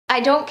I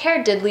don't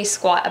care diddly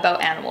squat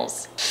about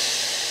animals.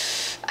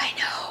 I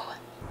know.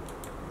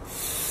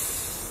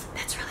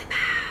 That's really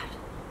bad.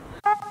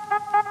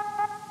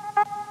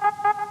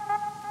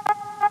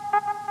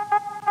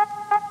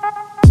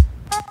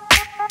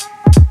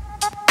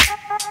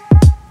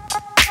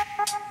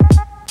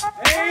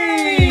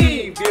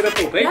 Hey!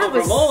 Beautiful people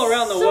from all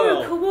around the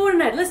world.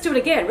 Coordinated. Let's do it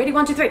again. Ready?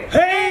 1, 2, 3.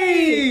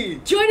 Hey!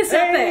 Join us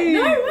out there.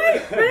 No,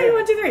 wait. Ready?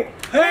 1, 2, 3.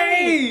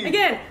 Hey!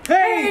 Again.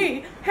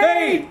 Hey!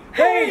 Hey!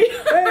 Hey!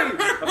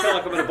 I feel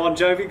like I'm at a Bon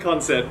Jovi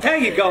concert. How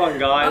you going,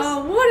 guys?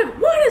 Oh,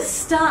 what a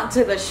start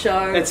to the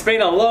show. It's been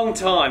a long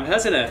time,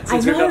 hasn't it,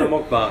 since we've done a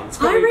mukbang?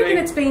 I reckon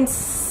it's been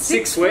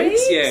 6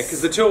 weeks. Yeah,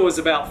 because the tour was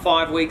about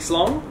 5 weeks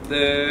long.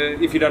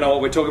 If you don't know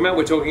what we're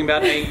talking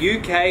about a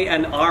UK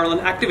and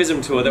Ireland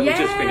activism tour that we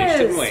just finished,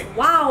 didn't we?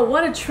 Wow,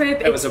 what a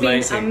trip. It was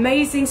amazing. Been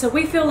amazing. So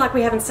we feel like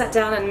we haven't sat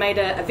down and made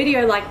a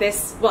video like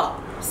this,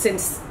 well,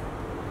 since...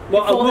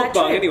 Well, a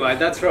mukbang anyway,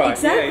 that's right.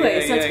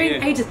 Exactly, so it's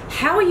been ages.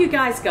 How are you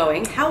guys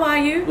going? How are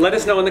you? Let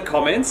us know in the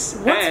comments.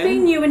 What's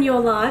been new in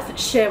your life?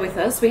 Share with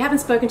us. We haven't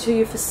spoken to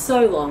you for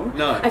so long.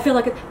 No. I feel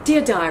like,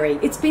 dear diary,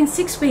 it's been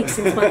 6 weeks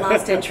since my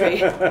last entry.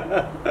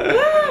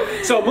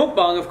 So a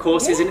mukbang, of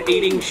course, is an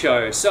eating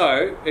show.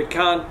 So it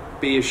can't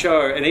be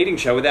an eating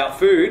show without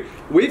food.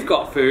 We've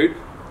got food.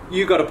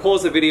 You've got to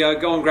pause the video,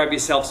 go and grab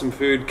yourself some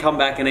food, come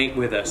back and eat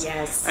with us.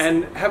 Yes.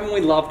 And haven't we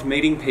loved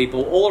meeting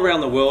people all around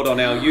the world on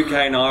our UK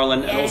and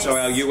Ireland and also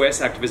our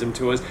US activism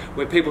tours,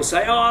 where people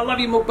say, oh, I love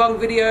your mukbang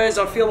videos,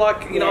 I feel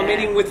like, you know, I'm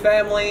eating with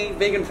family,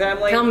 vegan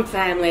family. Come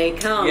family,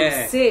 come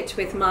sit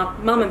with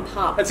mum and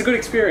pop. That's a good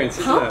experience,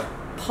 isn't it?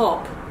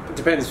 Pop. It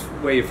depends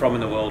where you're from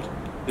in the world.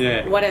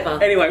 Yeah.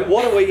 Whatever. Anyway,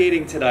 what are we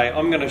eating today?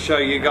 I'm going to show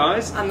you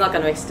guys. I'm not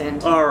going to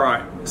extend.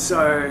 Alright,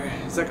 so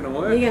is that going to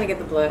work? You're going to get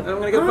the blur. I'm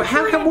going to get the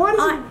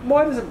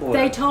why does it blur?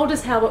 They told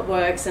us how it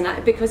works,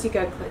 and because you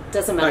go, it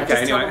doesn't matter.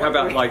 Okay, anyway, how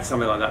about like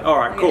something like that?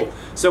 Alright, cool.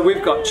 So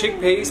we've got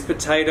chickpeas,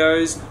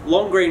 potatoes,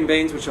 long green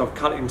beans, which I've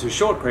cut into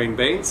short green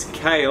beans,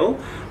 kale,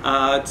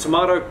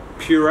 tomato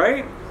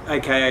puree,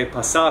 aka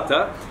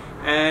passata,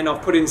 and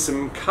I've put in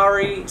some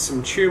curry,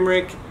 some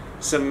turmeric,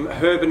 some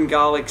herb and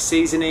garlic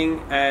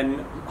seasoning,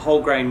 and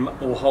whole grain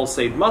or whole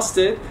seed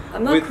mustard.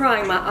 I'm not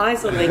crying, my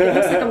eyes are leaking. It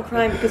looks like I'm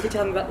crying because you're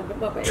telling me about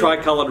what we're eating.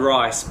 Tricolored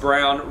rice,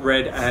 brown,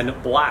 red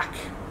and black.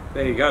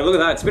 There you go, look at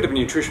that, it's a bit of a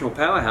nutritional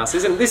powerhouse,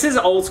 isn't it? This is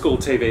old school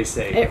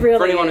TVC. It really is.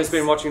 For anyone who's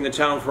been watching the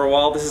channel for a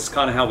while, this is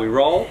kind of how we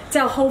roll. It's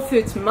our Whole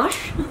Foods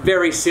mush.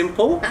 Very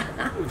simple,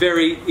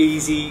 very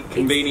easy,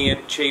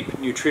 convenient, cheap,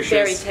 nutritious.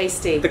 Very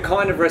tasty. The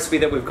kind of recipe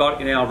that we've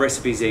got in our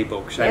recipes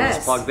ebook.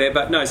 Shameless plug there,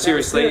 but no,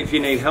 seriously, if you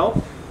need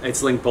help,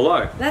 it's linked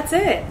below. That's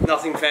it.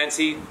 Nothing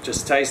fancy,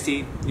 just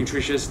tasty,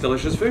 nutritious,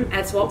 delicious food.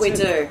 That's what we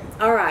do.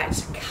 All right,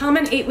 come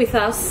and eat with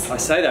us. I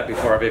say that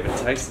before I've even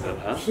tasted it,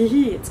 huh?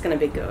 It's going to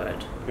be good.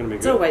 It's going to be good.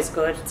 It's always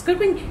good. It's good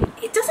when...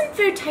 Doesn't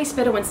food taste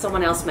better when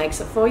someone else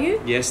makes it for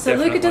you? Yes, so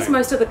definitely. Luca does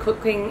most of the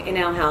cooking in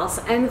our house,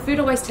 and the food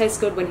always tastes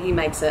good when he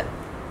makes it.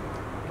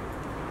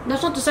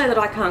 That's not to say that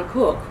I can't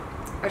cook.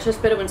 It's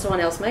just better when someone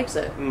else makes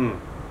it.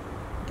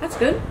 That's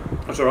good.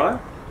 That's all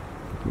right.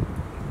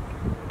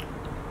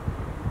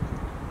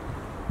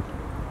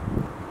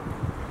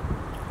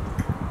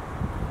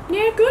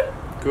 Yeah, good.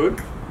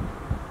 Good.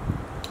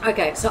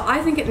 Okay, so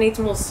I think it needs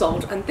more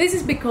salt, and this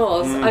is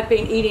because I've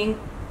been eating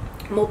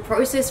more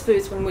processed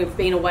foods when we've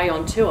been away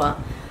on tour.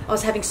 I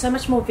was having so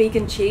much more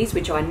vegan cheese,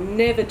 which I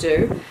never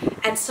do,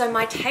 and so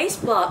my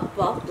taste buds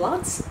have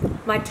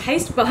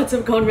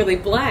gone really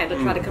bland.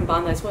 I try to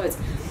combine those words.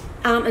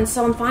 And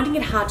so I'm finding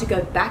it hard to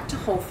go back to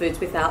whole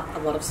foods without a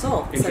lot of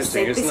salt.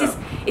 Interesting, isn't it?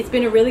 It's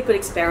been a really good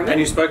experiment. And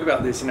you spoke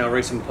about this in our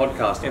recent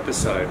podcast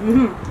episode.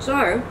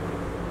 So,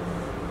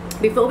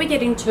 before we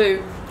get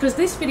into, because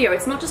this video,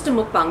 it's not just a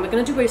mukbang, we're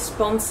going to do a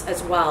response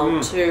as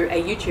well to a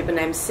YouTuber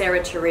named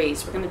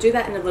Therese. We're going to do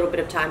that in a little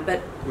bit of time, but...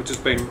 Which has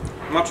been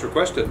much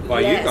requested by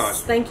you guys.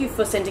 Thank you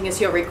for sending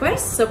us your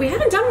requests. So we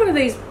haven't done one of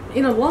these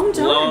in a long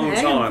time. I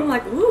feel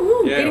like,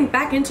 getting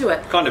back into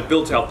it. Kind of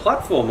built our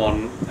platform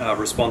on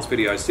response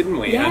videos, didn't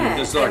we? Yeah. And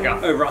there's like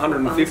over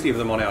 150 of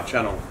them on our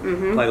channel.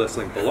 Playlist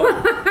link below.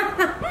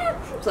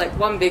 It's like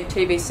one big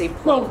TVC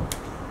plug. Well,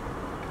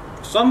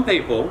 some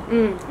people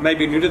may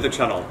be new to the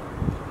channel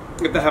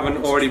if they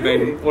haven't already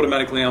been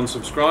automatically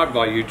unsubscribed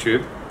by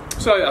YouTube.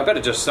 So I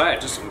better just say it,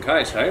 just in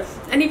case, hey?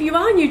 And if you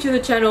are new to the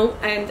channel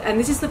and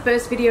this is the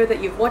first video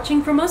that you're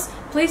watching from us,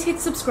 please hit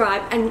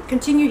subscribe and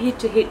continue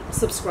to hit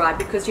subscribe,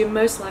 because you're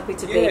most likely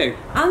to be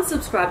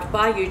unsubscribed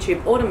by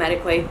YouTube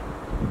automatically.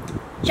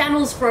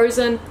 Channel's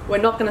frozen. We're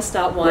not going to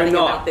start whining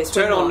about this.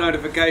 Turn on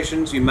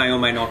notifications. You may or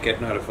may not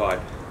get notified.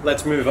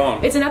 Let's move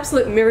on. It's an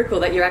absolute miracle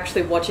that you're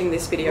actually watching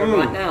this video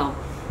right now.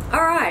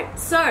 All right,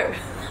 so...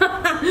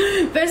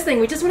 First thing,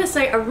 we just want to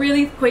say a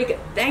really quick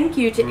thank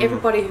you to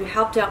everybody who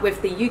helped out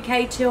with the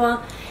UK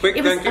tour. Quick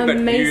thank you,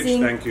 but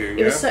huge thank you.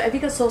 It was so, have you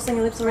got sauce on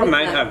your lips already? I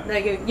may have. No,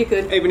 you're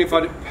good. Even if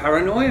I did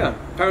paranoia.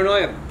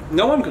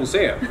 No one can see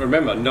it.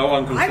 Remember, no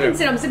one can see it. I can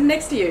see it. I'm sitting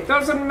next to you.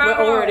 Doesn't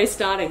matter. We're already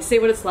starting. See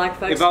what it's like,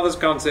 folks. If others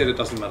can't see it, it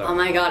doesn't matter. Oh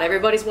my god,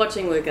 everybody's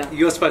watching, Luca.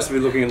 You're supposed to be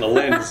looking in the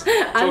lens,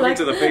 talking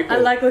to the people. I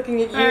like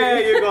looking at you.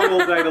 Hey, you've got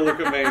all day to look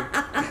at me.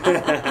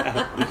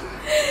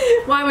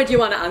 Why would you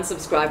want to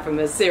unsubscribe from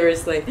us?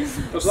 Seriously.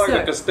 It's like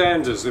the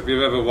Costanzas, if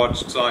you've ever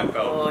watched Seinfeld.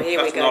 Oh,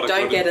 here we go.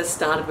 Don't get us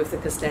started with the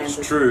Costanzas.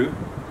 It's true.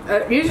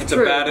 It's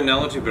true. A bad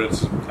analogy, but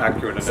it's an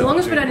accurate analogy. So long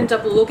as we don't end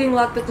up looking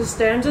like the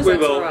Costanzas,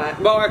 that's alright.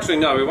 Well, actually,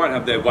 no, we won't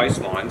have their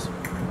waistlines.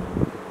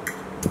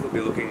 We'll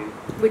be looking...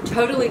 We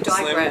totally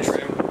digress.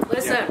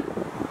 Listen,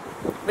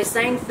 we're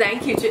saying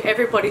thank you to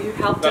everybody who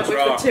helped us with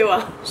the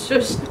tour.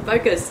 Shush,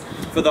 focus.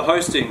 For the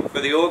hosting, for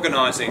the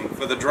organising,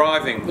 for the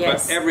driving, for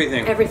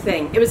everything.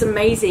 Everything. It was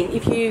amazing.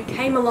 If you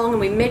came along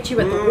and we met you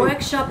at the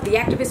workshop, the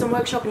activism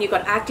workshop, and you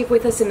got active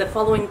with us in the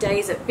following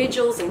days at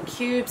vigils and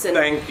cubes and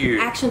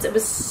actions, it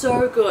was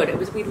so good.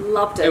 We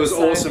loved it. It was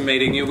awesome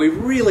meeting you. We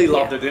really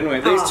loved it, didn't we?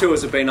 These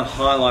tours have been a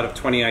highlight of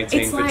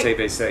 2018 for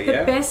TBC.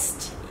 The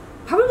best.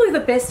 Probably the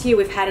best year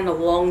we've had in a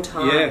long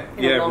time.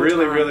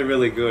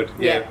 Really good.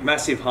 Yeah,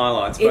 massive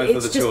highlights both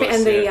of the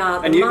tours.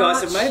 And you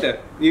guys have made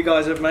it. You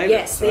guys have made it.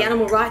 Yes, the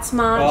Animal Rights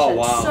March. Oh,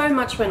 wow. So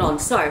much went on.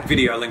 So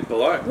video link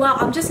below. Well,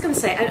 I'm just going to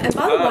say, and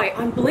by the way,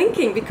 I'm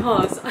blinking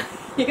because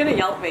you're going to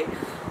yell at me.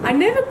 I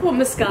never put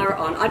mascara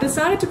on. I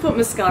decided to put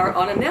mascara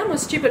on, and now my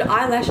stupid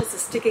eyelashes are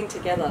sticking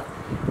together.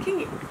 Can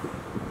you?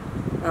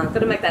 I've got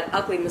to make that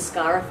ugly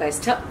mascara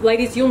face.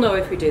 Ladies, you'll know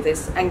if we do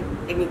this, and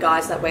you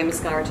guys that wear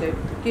mascara too.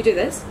 Do you do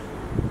this?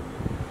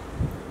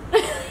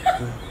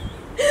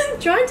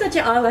 Try and touch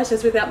your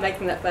eyelashes without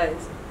making that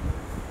face.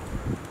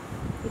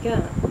 You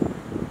can't.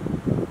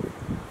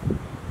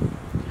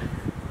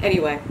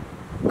 Anyway,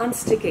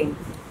 unsticking.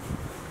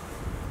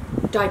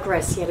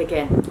 Digress yet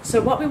again.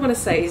 So what we want to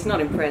say is not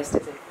impressed,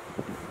 is it?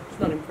 It's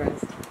not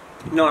impressed.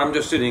 No, I'm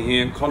just sitting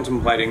here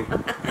contemplating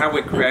how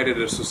we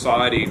created a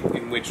society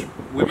in which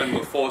women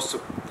were forced to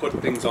put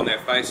things on their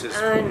faces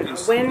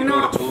in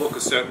order to look a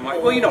certain way.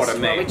 Well, you know what I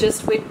mean.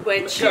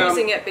 We're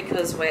choosing it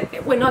because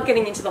we're not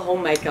getting into the whole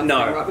makeup thing,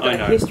 right? We've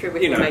got a history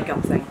with the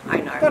makeup thing. I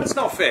know. But it's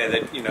not fair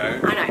that,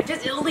 I know.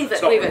 Just leave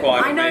it. Leave it.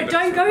 I know.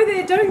 Don't go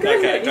there. Don't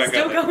go there. You're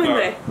still going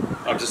there.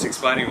 I'm just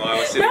explaining why I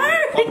was sitting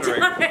here pondering.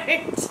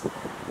 Don't.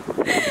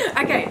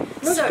 Okay.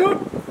 So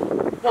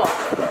what?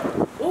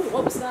 Oh,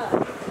 what was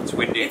that? It's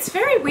windy. It's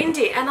very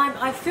windy, and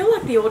I feel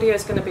like the audio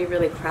is going to be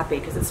really crappy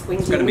because it's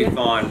windy. It's going to be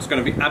fine. It's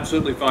going to be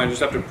absolutely fine. You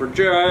just have to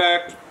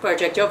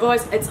project your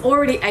voice. It's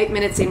already 8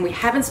 minutes in. We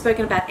haven't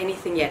spoken about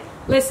anything yet.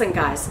 Listen,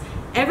 guys,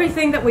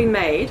 everything that we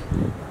made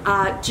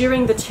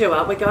during the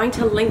tour, we're going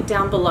to link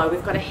down below.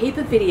 We've got a heap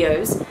of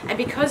videos, and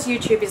because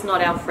YouTube is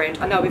not our friend,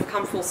 I know we've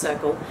come full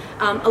circle,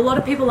 a lot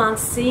of people aren't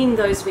seeing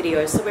those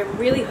videos, so we're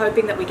really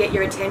hoping that we get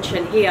your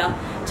attention here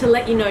to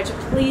let you know to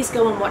please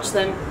go and watch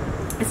them.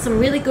 It's some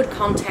really good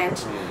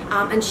content,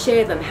 and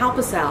share them. Help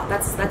us out.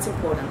 That's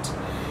important.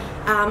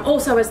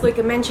 Also, as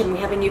Luca mentioned, we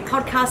have a new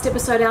podcast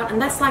episode out, and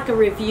that's like a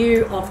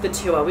review of the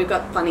tour. We've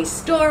got funny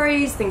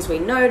stories, things we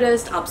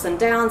noticed, ups and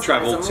downs,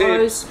 travel highs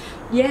tips,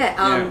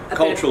 and lows.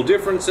 Cultural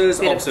differences,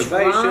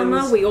 observations.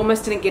 Drama. We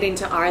almost didn't get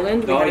into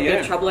Ireland. We had a bit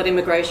of trouble at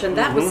immigration.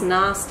 That was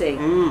nasty.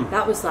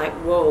 That was like,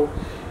 whoa.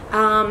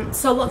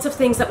 So lots of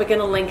things that we're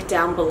going to link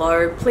down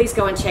below. Please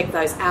go and check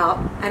those out.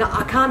 And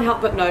I can't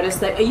help but notice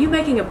that, are you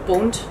making a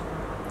bunt?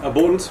 A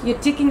bunt? You're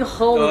digging a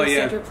hole in the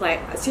centre plate.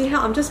 See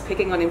how I'm just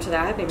picking on him today?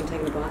 I haven't even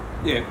taken a bite.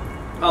 Yeah,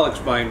 I'll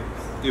explain.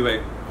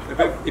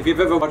 If you've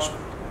ever watched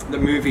the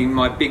movie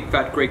My Big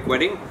Fat Greek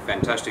Wedding,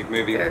 fantastic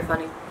movie. Very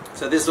funny.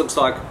 So this looks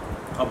like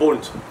a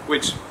bunt,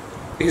 which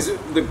is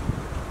the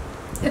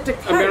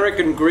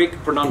American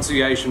Greek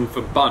pronunciation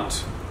for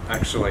bunt,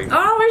 actually.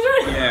 Oh,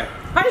 is it? Yeah.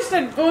 I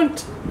said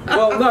bunt.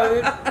 Well,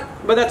 no,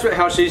 but that's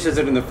how she says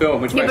it in the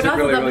film, which makes it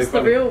really, really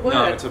funny. The real word.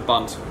 No, it's a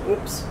bunt.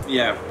 Oops.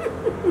 Yeah.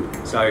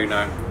 So,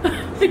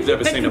 if you've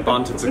ever seen a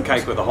bunt, it's a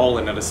cake with a hole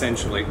in it,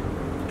 essentially.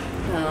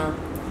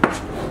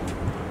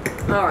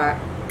 Alright.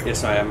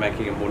 Yes, I am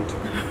making a bunt.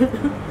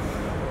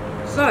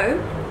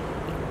 So,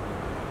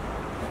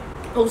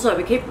 also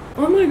we keep...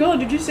 Oh my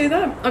god, did you see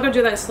that? I'm going to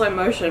do that in slow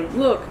motion.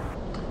 Look.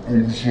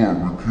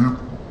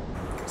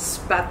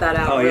 Spat that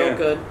out real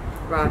good.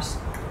 Right.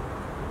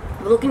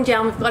 We're looking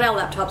down, we've got our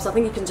laptops. I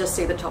think you can just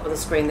see the top of the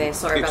screen there.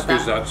 Sorry about that.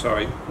 Excuse that,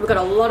 sorry. We've got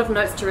a lot of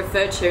notes to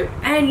refer to.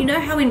 And you know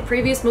how in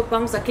previous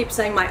mukbangs I keep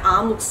saying my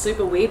arm looks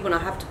super weird when I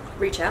have to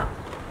reach out?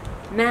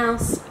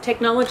 Mouse,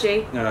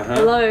 technology,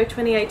 hello,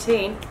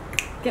 2018.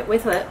 Get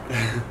with it.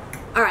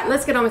 Alright,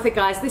 let's get on with it,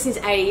 guys. This is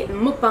a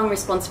mukbang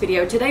response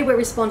video. Today we're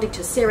responding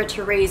to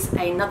Therese,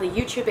 another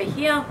YouTuber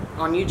here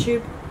on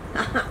YouTube.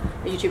 A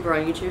YouTuber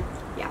on YouTube,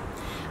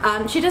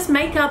 yeah. She does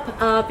makeup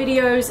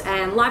videos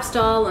and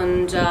lifestyle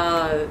and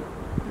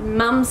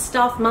mum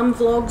stuff, mum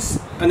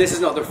vlogs. And this is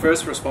not the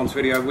first response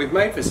video we've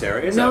made for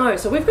Sarah, is it? No,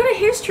 so we've got a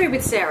history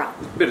with Sarah.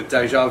 A bit of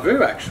deja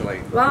vu, actually.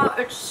 Well,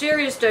 it's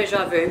serious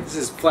deja vu. This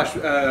is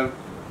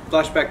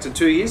flashback to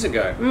 2 years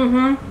ago.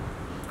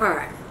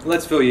 Alright.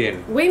 Let's fill you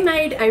in. We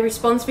made a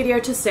response video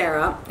to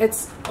Sarah.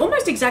 It's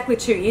almost exactly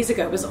 2 years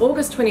ago. It was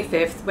August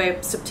 25th. We're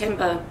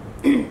September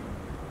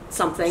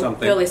something,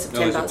 early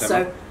September.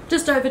 So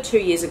just over 2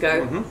 years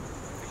ago.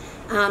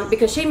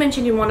 Because she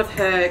mentioned in one of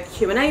her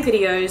Q&A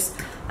videos,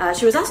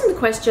 she was asking the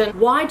question,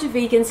 why do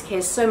vegans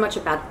care so much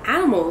about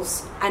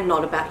animals and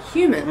not about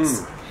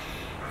humans?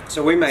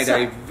 So we made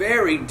a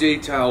very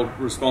detailed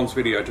response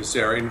video to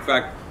Sarah. In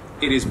fact,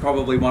 it is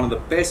probably one of the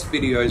best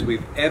videos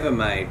we've ever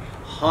made.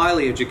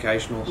 Highly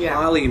educational,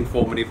 highly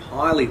informative,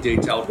 highly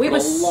detailed. We put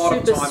were a lot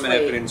of time super and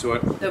effort into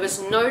it. There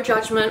was no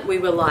judgment. We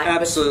were like,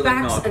 absolutely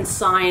it was facts and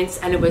science,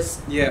 and it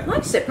was, like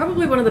I said,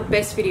 probably one of the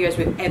best videos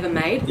we've ever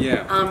made.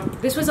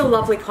 This was a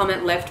lovely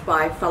comment left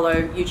by fellow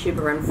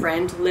YouTuber and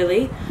friend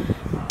Lily.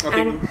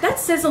 And that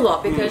says a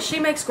lot because she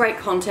makes great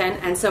content,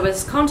 and so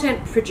as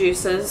content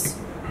producers,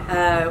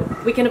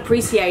 we can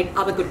appreciate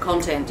other good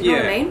content. Do you know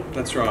what I mean?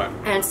 That's right.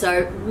 And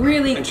so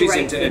really and she's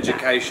great into feedback.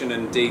 education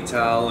and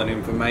detail and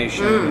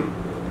information.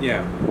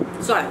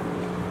 So,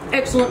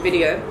 excellent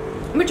video,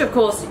 which of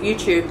course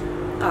YouTube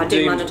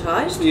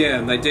demonetized.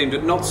 And they deemed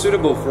it not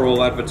suitable for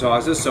all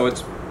advertisers, so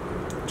it's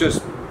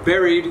just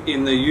buried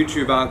in the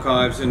YouTube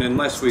archives, and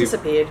unless we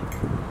disappeared.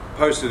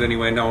 Post it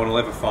anywhere, no one will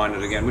ever find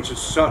it again, which is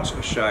such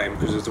a shame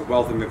because there's a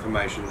wealth of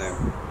information there.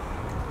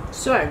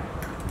 So,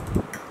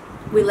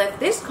 we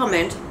left this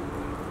comment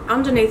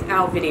underneath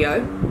our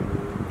video,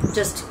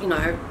 just, you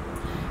know,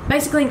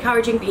 basically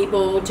encouraging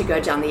people to go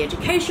down the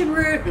education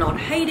route, not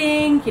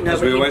hating, you know,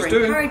 as we always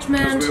do.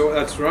 Encouragement.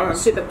 That's right.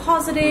 Super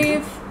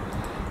positive.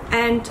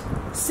 And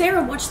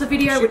Sarah watched the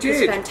video, which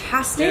is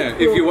fantastic. Yeah.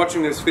 If you're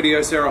watching this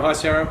video, Sarah, hi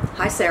Sarah.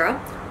 Hi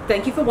Sarah.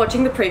 Thank you for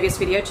watching the previous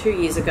video 2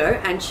 years ago,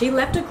 and she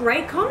left a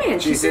great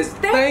comment. She says,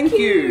 thank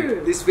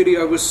you. This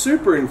video was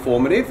super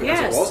informative,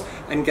 as it was,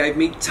 and gave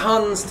me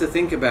tons to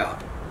think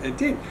about. It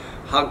did.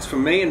 Hugs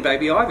from me and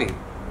baby Ivy.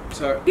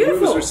 So it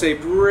was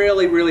received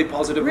really, really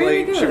positively.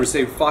 Really good. She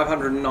received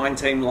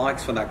 519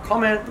 likes for that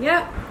comment.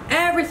 Yeah,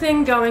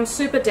 everything going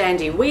super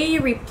dandy. We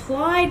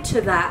replied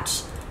to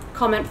that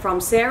comment from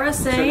Sarah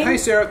saying, hey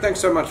Sarah, thanks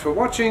so much for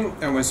watching,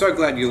 and we're so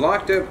glad you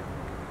liked it.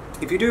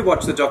 If you do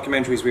watch the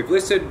documentaries we've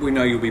listed, we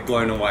know you'll be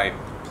blown away.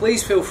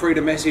 Please feel free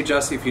to message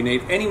us if you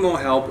need any more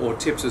help or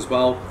tips as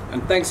well.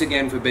 And thanks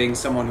again for being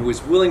someone who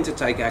is willing to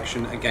take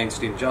action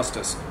against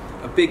injustice.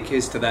 A big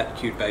kiss to that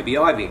cute baby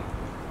Ivy.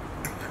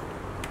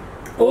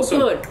 All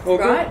good, all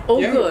right? Good?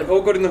 All good.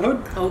 All good in the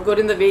hood? All good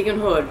in the vegan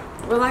hood.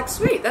 We're like,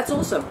 sweet, that's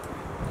awesome.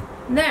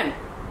 Then,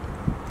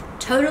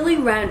 totally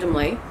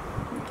randomly,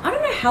 I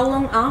don't know how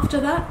long after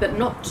that, but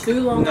not too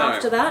long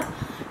after that,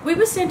 we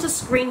were sent a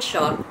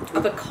screenshot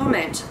of a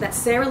comment that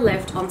Sarah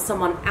left on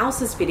someone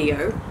else's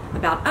video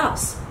about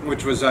us.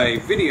 Which was a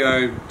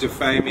video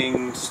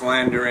defaming,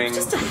 slandering...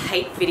 Just a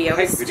hate video.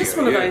 It's just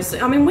one of those...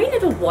 I mean, we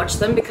never watch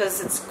them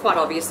because it's quite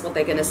obvious what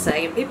they're going to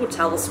say, and people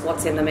tell us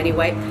what's in them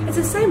anyway. It's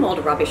the same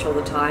old rubbish all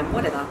the time.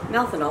 Whatever.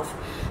 Mouthing off.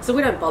 So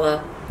we don't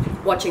bother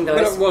watching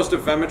those. But it was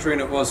defamatory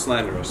and it was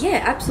slanderous.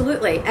 Yeah,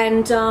 absolutely.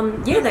 And,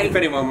 if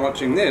anyone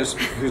watching this,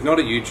 who's not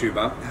a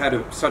YouTuber,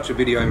 had such a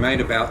video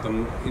made about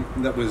them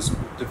that was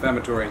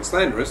defamatory and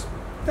slanderous,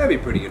 that'd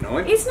be pretty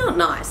annoying. It's not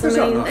nice.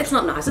 It's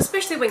not nice,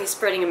 especially when you're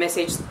spreading a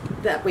message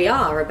that we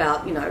are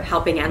about, you know,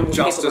 helping animals,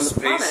 justice,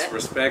 people on the peace, planet.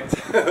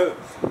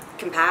 respect,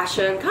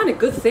 compassion, kind of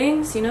good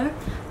things, you know.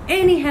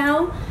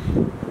 Anyhow,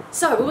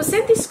 so we were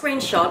sent this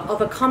screenshot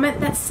of a comment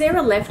that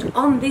Sarah left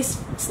on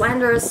this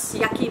slanderous,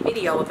 yucky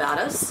video about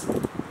us,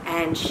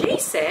 and she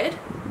said,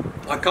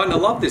 I kind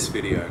of love this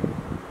video.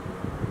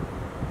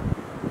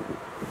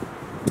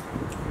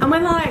 And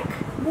we're like,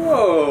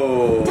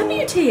 whoa.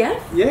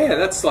 WTF? Yeah,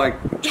 that's like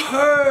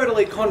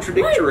totally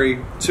contradictory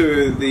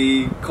to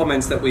the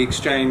comments that we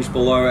exchanged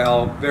below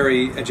our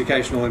very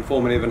educational,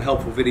 informative and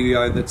helpful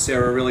video that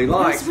Sarah really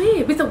liked. That's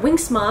weird. With a wink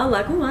smile,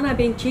 like, oh, aren't I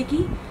being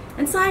cheeky?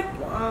 And it's like,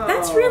 wow.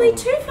 That's really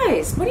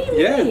two-faced. What do you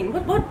mean?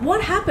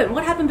 What happened?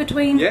 What happened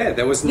between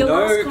there was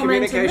no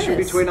communication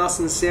between us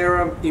and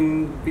Sarah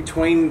in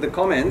between the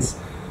comments.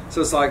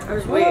 So it's like, it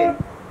was weird.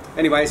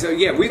 Anyway, so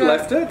yeah, we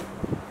left it.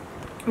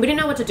 We didn't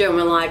know what to do, and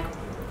we're like,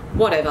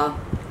 whatever.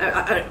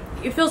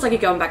 It feels like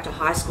you're going back to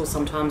high school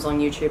sometimes on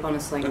YouTube,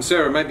 honestly. And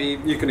Sarah, maybe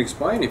you can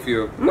explain if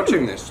you're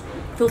watching this.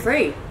 Feel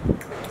free.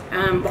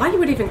 Why you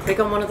would even click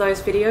on one of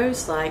those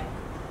videos, like...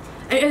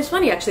 It was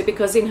funny, actually,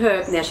 because in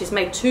her... Now, she's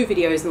made 2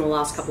 videos in the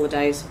last couple of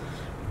days.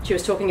 She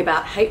was talking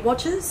about hate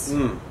watchers.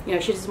 You know,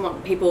 she doesn't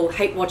want people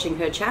hate watching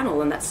her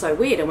channel, and that's so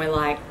weird. And we're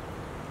like,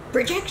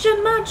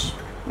 rejection much?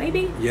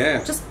 Maybe?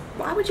 Yeah. Just,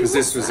 why would you Because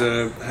this was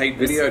a hate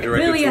video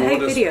directed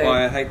toward us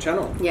by a hate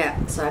channel.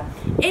 Yeah, so...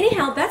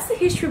 Anyhow, that's the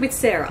history with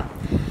Sarah.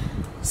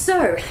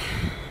 So...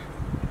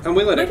 And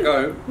we let it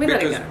go. We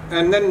let it go.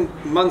 And then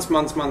months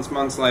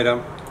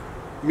later...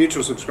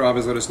 Mutual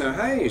subscribers let us know,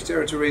 hey,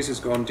 Sarah Therese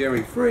has gone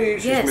dairy-free,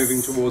 she's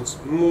moving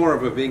towards more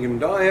of a vegan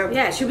diet.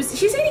 Yeah, she's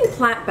eating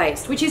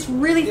plant-based, which is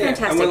really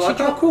fantastic. And we're like,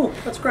 oh, cool,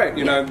 that's great.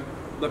 You know,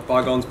 let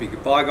bygones be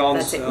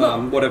bygones,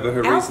 whatever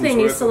her reasons were. Our thing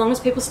is, so long as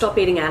people stop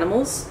eating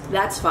animals,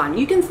 that's fine.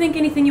 You can think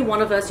anything you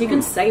want of us, you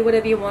can say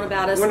whatever you want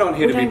about us. We're not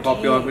here to be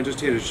popular, we're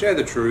just here to share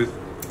the truth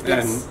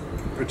and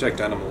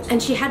protect animals.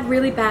 And she had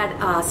really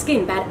bad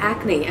skin, bad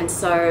acne, and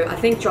so I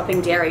think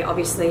dropping dairy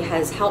obviously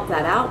has helped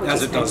that out, which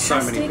As is it does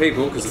fantastic. so many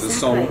people, because of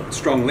the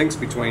strong links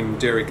between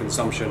dairy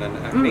consumption and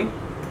acne.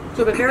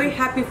 So we're very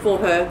happy for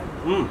her.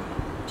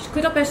 She's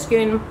cleared up her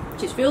skin,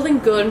 she's feeling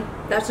good,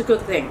 that's a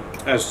good thing.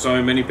 As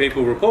so many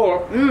people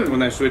report when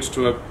they switch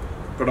to a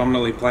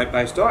predominantly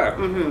plant-based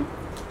diet.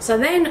 So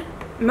then,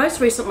 most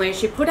recently,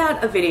 she put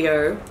out a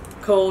video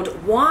called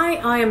Why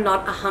I Am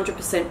Not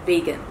 100%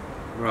 Vegan.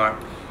 Right.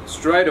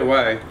 Straight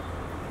away,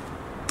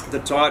 the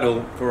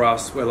title for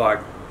us, we're like,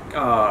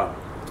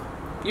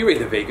 you're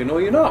either vegan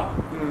or you're not.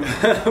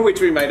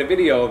 Which we made a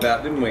video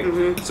about, didn't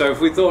we? So if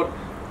we thought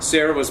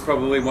Sarah was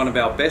probably one of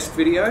our best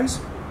videos,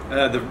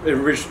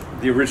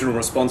 the original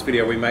response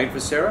video we made for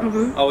Sarah,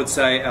 I would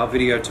say our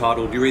video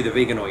titled You're Either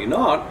Vegan or You're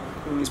Not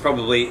is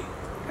probably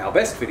our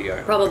best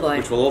video. Probably.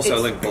 Which we'll also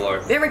link below.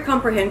 Very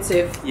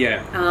comprehensive.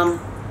 Yeah.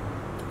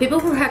 People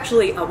were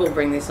actually, I will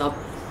bring this up,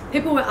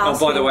 people were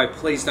asking... Oh, by the way,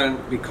 please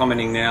don't be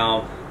commenting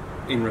now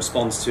in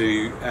response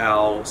to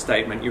our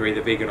statement, you're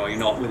either vegan or you're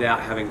not,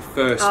 without having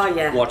first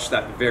watched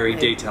that very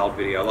detailed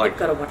video. Like, you've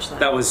got to watch that.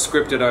 That was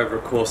scripted over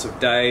a course of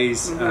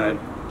days. So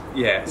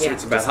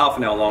it's about half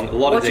an hour long, a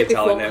lot of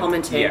detail in there.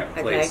 Commenting. Yeah,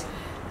 please.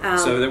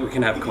 So that we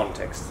can have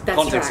context. That's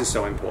context right. is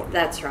so important.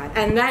 That's right.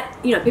 And that,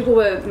 you know, people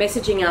were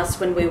messaging us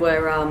when we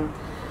were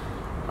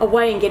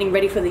away and getting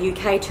ready for the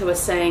UK tour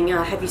saying,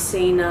 have you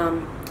seen,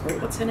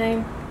 what's her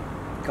name?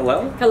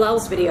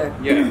 Kalal's video.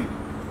 Yeah.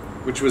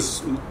 Which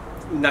was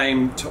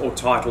named or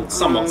titled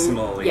somewhat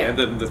similarly. Yeah.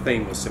 The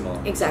theme was similar.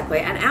 Exactly.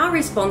 And our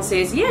response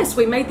is, yes,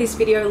 we made this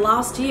video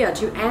last year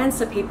to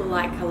answer people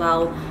like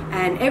Kalal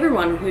and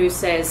everyone who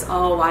says,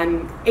 oh,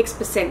 I'm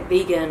X%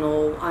 vegan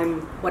or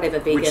I'm whatever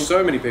vegan. Which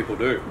so many people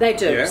do. They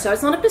do. Yeah. So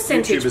it's not a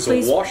percentage. YouTube is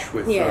Please, awash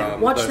with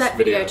watch that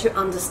video to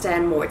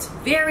understand more. It's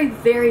very,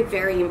 very,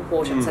 very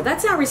important. So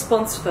that's our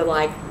response for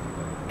like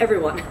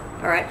everyone.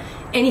 All right.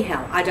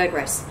 Anyhow, I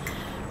digress.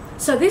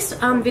 So this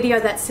video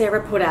that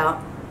Sarah put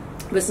out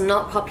was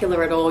not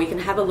popular at all. You can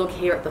have a look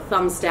here at the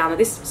thumbs down.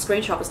 This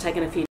screenshot was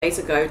taken a few days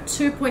ago.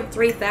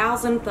 2.3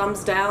 thousand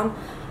thumbs down,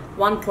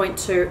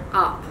 1.2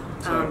 up.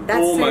 So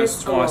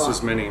almost twice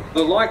as many.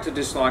 The like to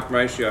dislike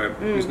ratio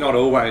is not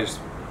always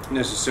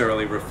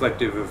necessarily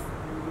reflective of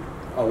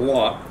a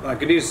lot.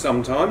 Like it is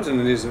sometimes,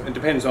 and it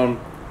depends on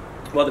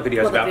what the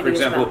video is about. For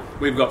example,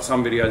 we've got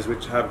some videos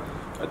which have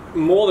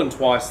more than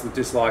twice the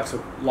dislikes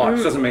of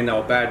likes. Doesn't mean they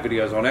were bad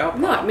videos on our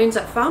part. No, it means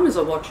that farmers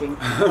are watching.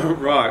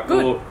 Right.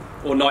 Good.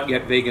 Or not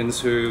yet vegans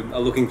who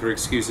are looking for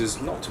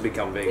excuses not to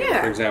become vegan,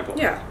 for example.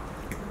 Yeah.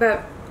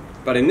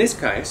 But in this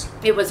case,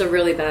 it was a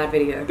really bad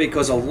video.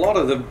 Because a lot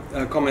of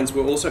the comments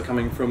were also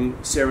coming from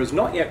Sarah's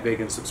not yet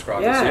vegan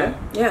subscribers.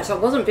 Yeah, so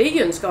it wasn't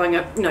vegans going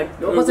up. No, it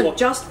wasn't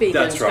just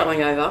vegans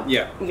going over.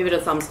 Yeah. And give it a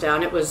thumbs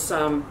down. It was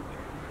her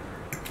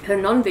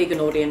non-vegan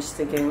audience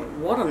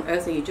thinking, what on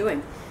earth are you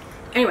doing?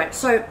 Anyway,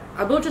 so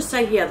I will just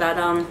say here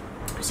that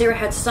Sarah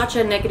had such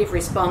a negative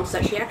response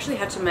that she actually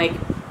had to make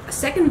a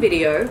second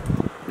video,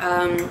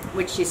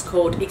 which is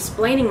called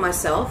Explaining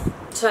Myself.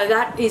 So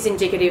that is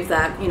indicative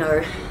that, you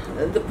know,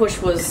 the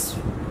push was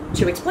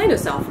to explain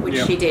herself, which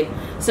she did.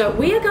 So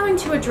we are going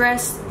to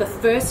address the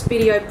first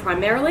video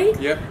primarily,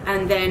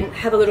 and then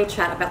have a little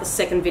chat about the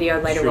second video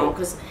later on,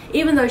 because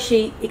even though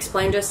she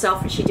explained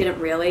herself, she didn't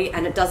really,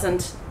 and it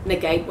doesn't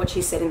negate what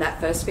she said in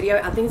that first video.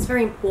 I think it's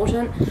very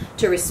important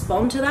to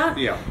respond to that,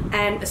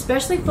 and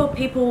especially for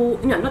people,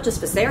 you know, not just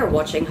for Sarah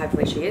watching,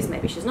 hopefully she is,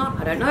 maybe she's not,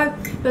 I don't know,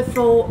 but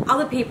for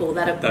other people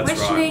that are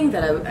questioning,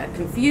 that are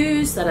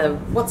confused, that are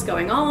what's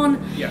going on,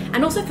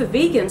 and also for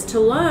vegans to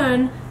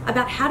learn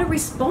about how to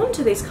respond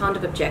to these kind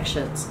of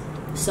objections.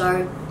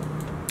 So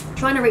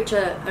trying to reach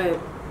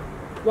a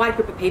wide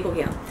group of people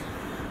here.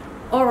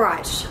 All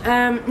right,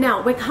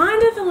 now we're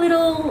kind of a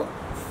little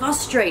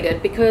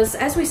frustrated because,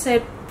 as we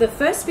said, the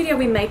first video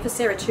we made for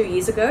Sarah 2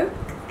 years ago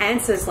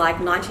answers like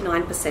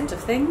 99% of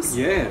things.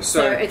 Yeah,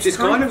 so she's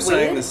kind of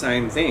saying the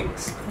same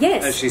things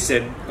as she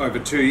said over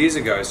 2 years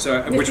ago,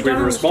 so which we've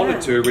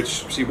responded to,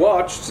 which she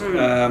watched,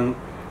 and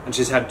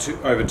she's had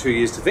over 2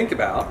 years to think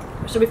about.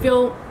 So we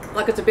feel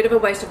like it's a bit of a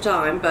waste of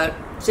time, but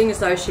seeing as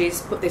though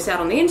she's put this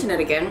out on the internet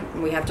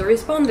again, we have to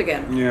respond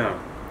again. Yeah.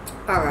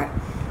 All right.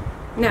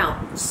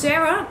 Now,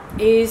 Sarah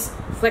is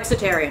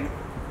flexitarian.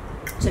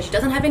 So she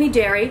doesn't have any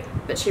dairy,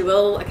 but she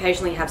will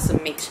occasionally have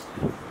some meat.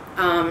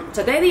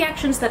 So they're the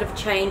actions that have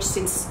changed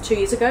since 2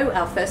 years ago,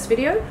 our first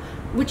video,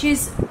 which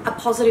is a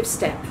positive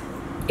step.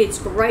 It's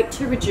great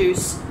to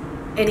reduce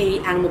any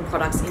animal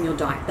products in your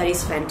diet. That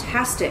is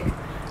fantastic.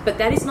 But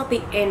that is not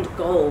the end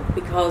goal,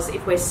 because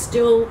if we're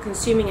still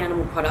consuming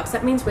animal products,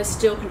 that means we're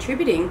still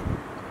contributing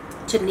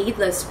to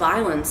needless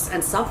violence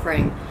and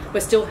suffering.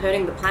 We're still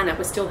hurting the planet,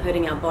 we're still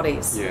hurting our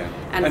bodies. Yeah.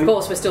 And of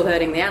course, we're still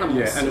hurting the animals.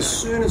 Yeah, and as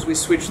soon as we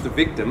switch the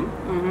victim,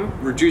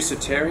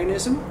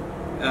 reducitarianism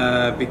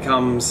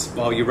becomes,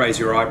 well, you raise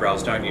your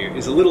eyebrows, don't you?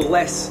 Is a little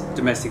less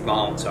domestic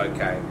violence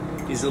okay?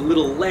 Is a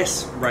little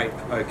less rape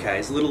okay?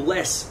 Is a little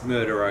less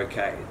murder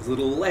okay? Is a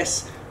little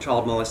less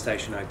child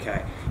molestation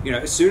okay? You know,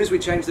 as soon as we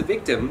change the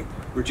victim,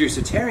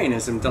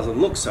 reducitarianism doesn't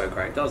look so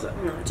great, does it?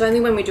 No, it's only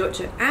when we do it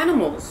to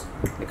animals,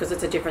 because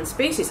it's a different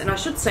species. And I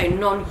should say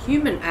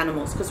non-human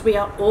animals, because we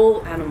are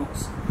all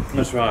animals.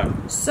 That's right.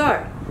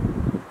 So,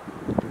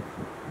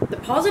 the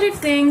positive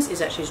things is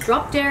that she's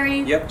dropped dairy.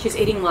 Yep. She's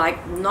eating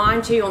like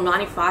 90 or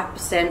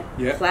 95%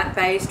 Yep.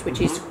 plant-based,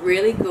 which is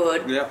really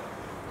good. Yeah.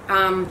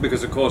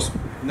 Because of course,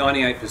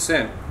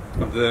 98%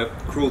 of the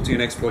cruelty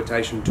and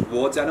exploitation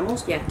towards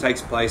animals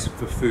takes place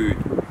for food.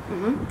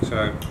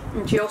 So,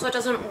 and she also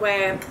doesn't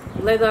wear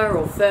leather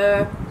or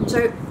fur.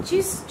 So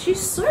she's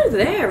so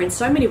there in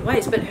so many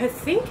ways, but her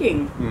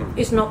thinking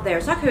is not there.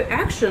 It's like her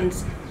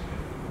actions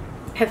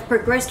have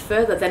progressed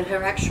further than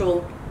her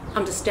actual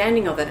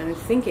understanding of it and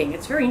thinking.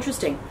 It's very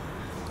interesting.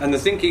 and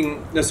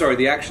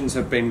the actions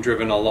have been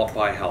driven a lot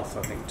by health,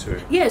 I think,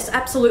 too. Yes,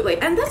 absolutely.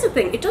 And that's the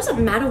thing. It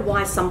doesn't matter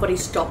why somebody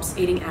stops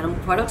eating animal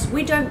products.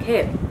 We don't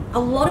care. A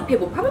lot of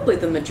people, probably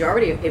the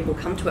majority of people,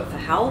 come to it for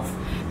health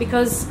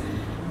because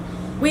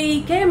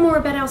we care more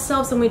about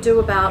ourselves than we do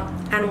about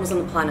animals on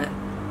the planet.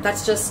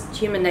 That's just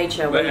human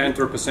nature. We're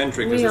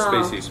anthropocentric as a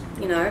species.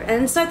 You know,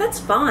 and so that's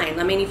fine.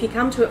 I mean, if you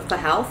come to it for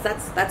health,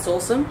 that's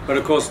awesome. But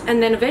of course...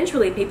 And then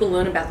eventually people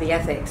learn about the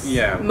ethics.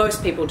 Yeah.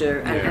 Most people do,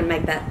 and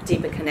make that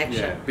deeper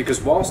connection. Yeah,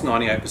 because whilst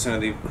 98% of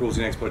the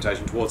cruelty and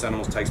exploitation towards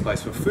animals takes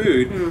place for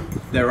food,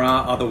 there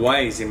are other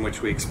ways in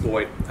which we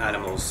exploit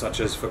animals, such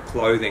as for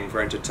clothing,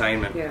 for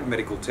entertainment,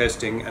 medical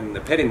testing, and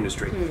the pet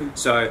industry.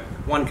 So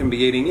one can be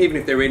eating, even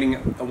if they're eating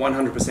a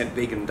 100%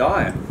 vegan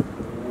diet,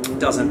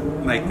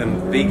 doesn't make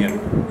them vegan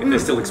if they're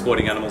still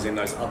exploiting animals in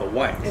those other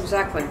ways.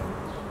 Exactly.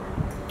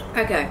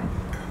 Okay.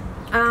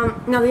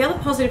 Now the other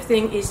positive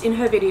thing is in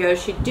her video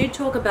she did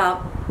talk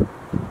about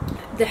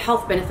the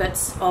health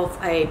benefits of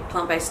a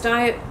plant-based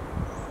diet.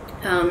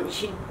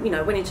 She,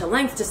 went into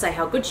length to say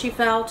how good she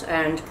felt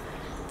and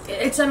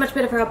it's so much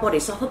better for our body.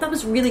 So I thought that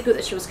was really good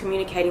that she was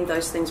communicating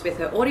those things with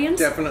her audience.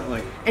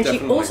 Definitely. And she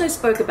also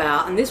spoke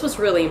about, and this was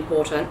really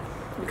important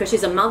because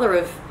she's a mother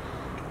of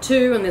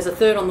 2 and there's a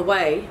 3rd on the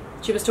way.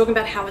 She was talking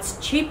about how it's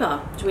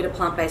cheaper to eat a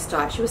plant-based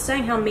diet. She was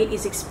saying how meat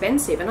is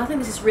expensive, and I think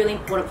this is really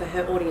important for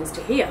her audience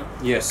to hear.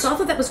 Yes. So I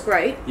thought that was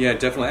great. Yeah,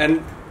 definitely.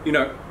 And,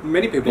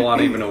 many people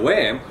aren't even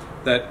aware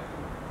that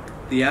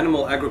the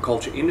animal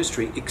agriculture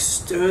industry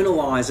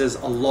externalizes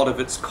a lot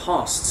of its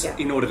costs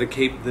in order to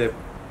keep the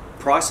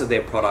price of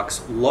their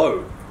products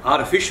low.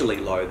 Artificially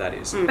low, that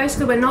is.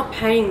 Basically, we're not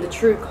paying the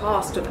true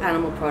cost of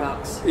animal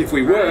products. If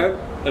we were,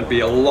 it'd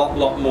be a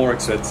lot more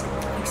expensive.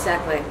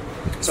 Exactly.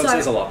 So it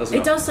says a lot, doesn't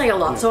it? It does say a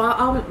lot. So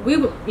we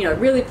were,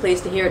 really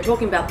pleased to hear her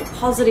talking about the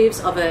positives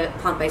of a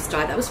plant-based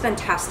diet. That was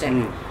fantastic.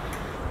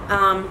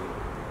 And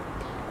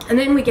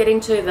then we get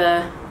into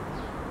the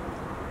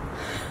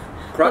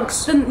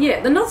crux. The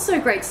not so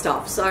great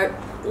stuff. So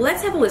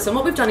let's have a listen.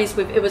 What we've done is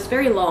it was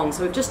very long,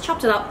 so we've just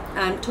chopped it up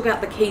and took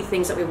out the key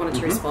things that we wanted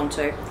to respond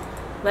to.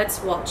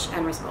 Let's watch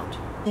and respond.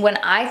 When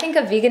I think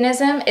of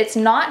veganism, it's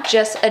not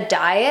just a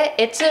diet,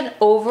 it's an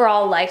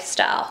overall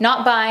lifestyle.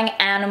 Not buying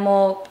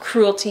animal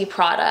cruelty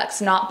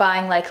products, not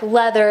buying like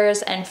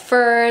leathers and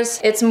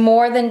furs. It's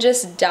more than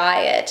just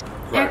diet.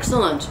 Right.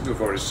 Excellent. We've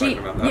already spoken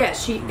about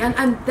that. Yeah,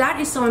 and that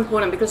is so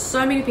important because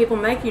so many people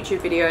make YouTube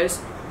videos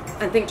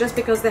and think just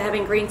because they're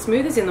having green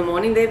smoothies in the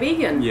morning, they're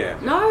vegan. Yeah.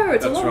 No,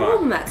 it's a lot more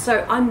than that.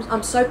 So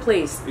I'm so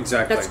pleased.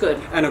 Exactly. That's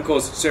good. And of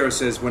course, Sarah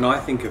says, when I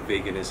think of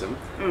veganism,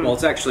 well,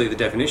 it's actually the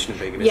definition of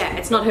veganism. Yeah,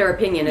 it's not her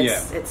opinion.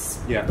 It's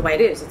the way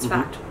it is. It's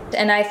fact.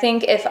 And I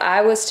think if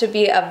I was to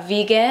be a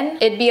vegan,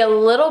 it'd be a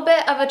little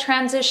bit of a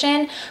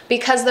transition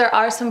because there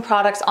are some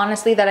products,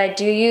 honestly, that I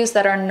do use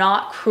that are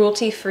not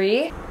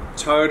cruelty-free.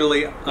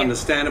 Totally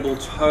understandable,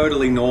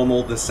 totally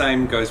normal. The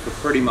same goes for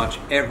pretty much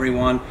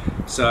everyone.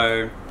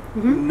 So...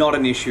 not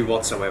an issue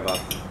whatsoever.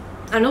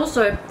 And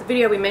also, the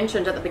video we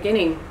mentioned at the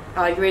beginning,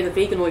 you're either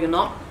vegan or you're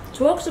not,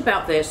 talks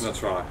about this.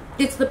 That's right.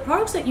 It's the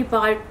products that you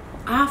buy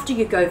after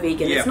you go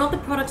vegan. It's not the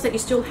products that you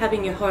still have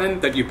in your home.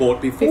 That you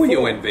bought before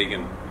you went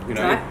vegan,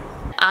 Right.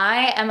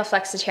 I am a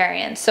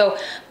flexitarian. So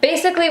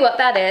basically what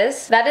that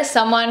is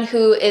someone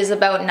who is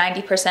about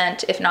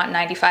 90%, if not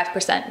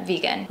 95%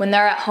 vegan. When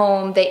they're at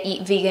home, they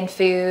eat vegan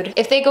food.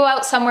 If they go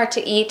out somewhere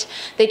to eat,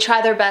 they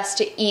try their best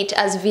to eat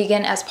as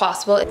vegan as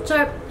possible.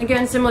 So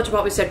again, similar to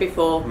what we said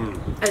before,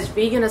 as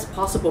vegan as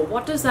possible.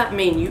 What does that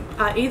mean? You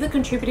are either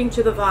contributing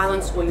to the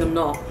violence or you're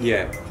not.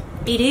 Yeah.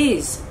 It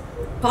is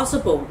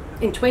possible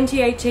in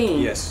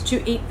 2018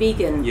 to eat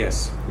vegan.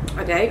 Yes.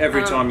 Okay.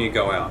 Every time you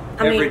go out.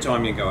 Every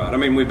time you go out. I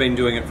mean, we've been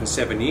doing it for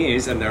 7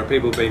 years and there are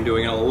people who've been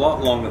doing it a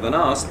lot longer than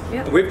us.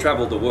 Yep. We've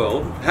travelled the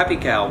world.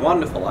 HappyCow,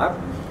 wonderful app.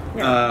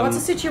 Yeah. What's a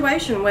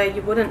situation where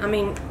you wouldn't, I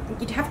mean,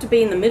 you'd have to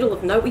be in the middle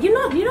of nowhere. You're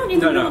not in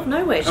the middle of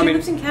nowhere. She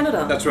lives in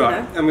Canada. That's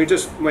right. And we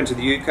just went to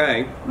the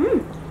UK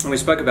and we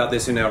spoke about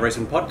this in our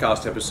recent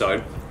podcast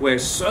episode where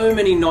so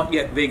many not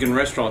yet vegan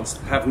restaurants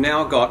have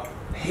now got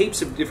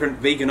heaps of different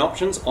vegan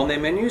options on their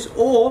menus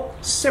or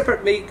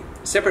separate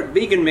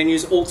vegan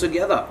menus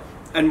altogether.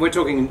 And we're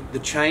talking the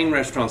chain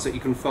restaurants that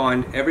you can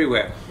find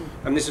everywhere.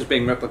 And this is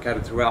being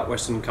replicated throughout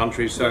Western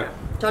countries. So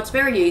it's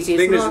very easy.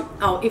 It's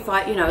not,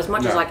 as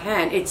much as I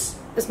can, it's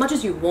as much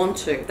as you want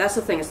to. That's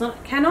the thing. It's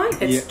not, can I?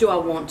 It's, do I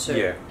want to?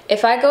 Yeah.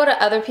 If I go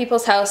to other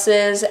people's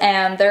houses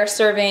and they're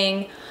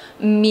serving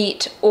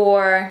meat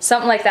or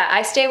something like that,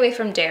 I stay away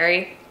from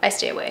dairy. I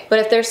stay away. But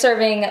if they're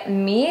serving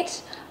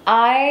meat,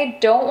 I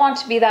don't want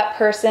to be that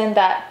person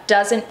that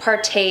doesn't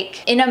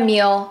partake in a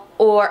meal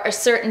or a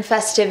certain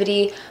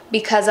festivity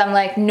because I'm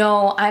like,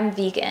 no, I'm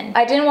vegan.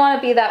 I didn't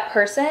want to be that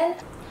person.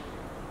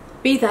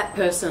 Be that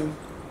person.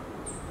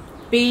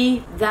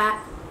 Be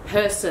that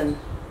person.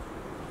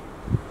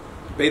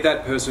 Be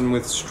that person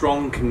with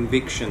strong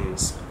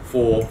convictions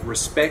for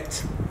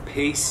respect,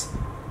 peace,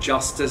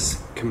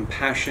 justice,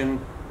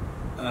 compassion,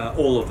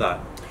 all of that.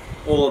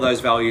 All of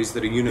those values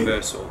that are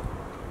universal.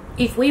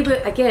 If we were,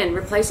 again,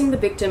 replacing the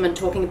victim and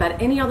talking about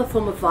any other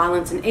form of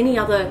violence and any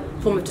other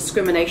form of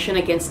discrimination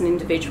against an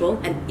individual,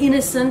 an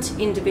innocent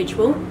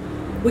individual,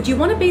 would you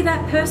want to be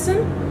that person?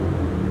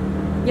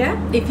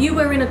 Yeah? If you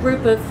were in a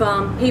group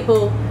of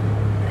people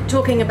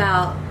talking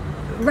about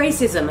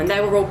racism and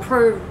they were all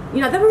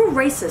they were all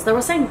racist, they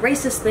were saying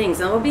racist things,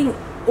 and they were being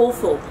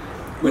awful.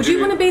 Would you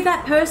want to be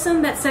that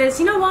person that says,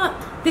 you know what,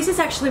 this is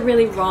actually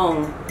really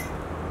wrong.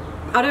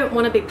 I don't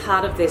want to be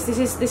part of this.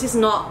 This is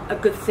not a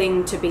good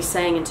thing to be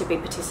saying and to be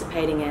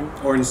participating in.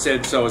 Or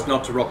instead, so as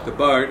not to rock the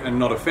boat and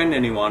not offend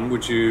anyone,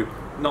 would you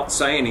not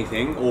say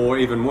anything, or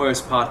even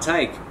worse,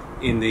 partake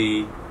in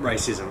the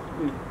racism?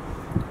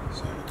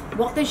 So.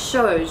 What this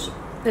shows,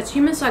 that's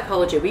human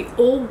psychology. We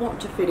all want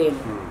to fit in.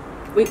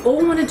 We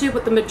all want to do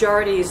what the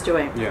majority is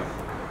doing. Yeah.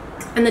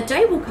 And the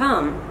day will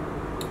come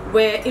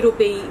where it'll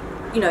be,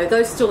 you know,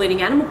 those still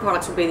eating animal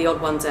products will be the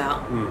odd ones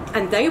out,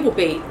 and they will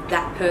be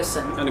that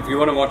person. And if you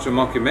want to watch a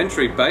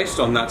mockumentary based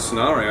on that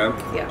scenario,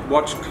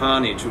 watch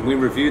Carnage. We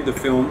reviewed the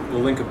film,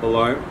 we'll link it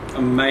below.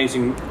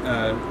 Amazing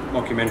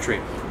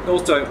mockumentary.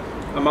 Also,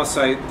 I must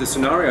say, the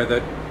scenario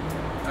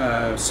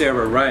that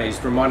Sarah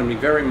raised reminded me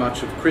very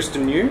much of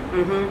Kristen New.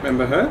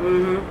 Remember her?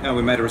 And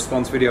we made a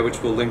response video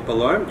which we'll link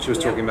below. She was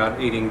talking about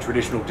eating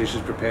traditional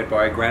dishes prepared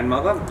by a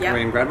grandmother,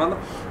 Korean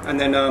grandmother. And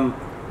then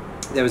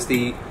there was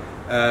the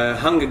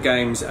Hunger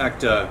Games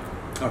actor,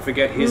 I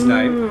forget his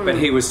name, but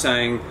he was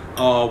saying,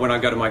 oh, when I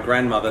go to my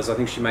grandmother's, I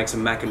think she makes a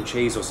mac and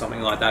cheese or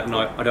something like that, and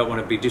I don't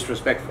want to be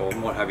disrespectful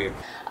and what have you.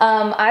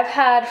 I've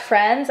had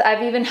friends,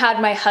 I've even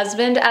had my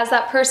husband as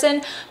that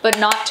person, but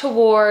not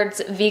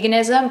towards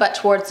veganism, but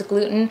towards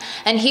gluten.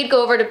 And he'd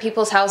go over to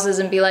people's houses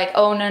and be like,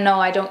 oh, no,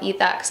 I don't eat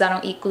that because I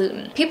don't eat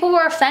gluten. People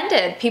were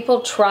offended.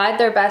 People tried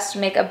their best to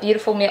make a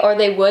beautiful meal, or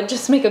they would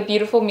just make a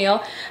beautiful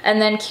meal,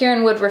 and then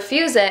Kieran would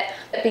refuse it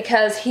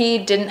because he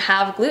didn't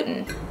have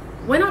gluten.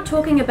 We're not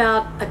talking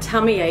about a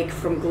tummy ache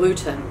from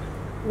gluten.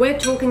 We're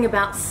talking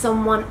about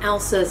someone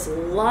else's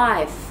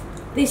life.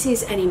 This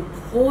is an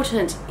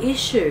important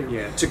issue.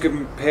 Yeah, to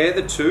compare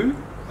the two,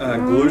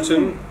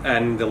 gluten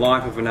and the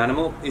life of an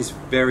animal, is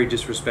very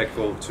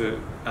disrespectful to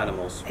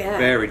animals. Yeah.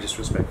 Very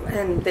disrespectful.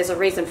 And there's a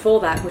reason for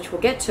that, which we'll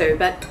get to.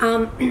 But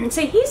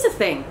see, here's the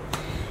thing.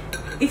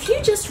 If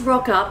you just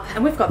rock up,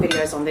 and we've got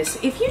videos on this,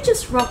 if you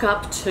just rock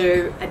up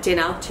to a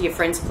dinner to your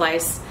friend's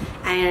place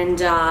and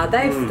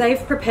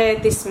they've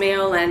prepared this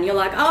meal and you're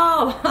like,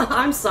 oh,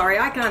 I'm sorry,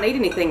 I can't eat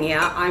anything here,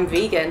 I'm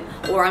vegan,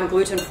 or I'm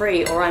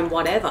gluten-free, or I'm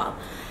whatever,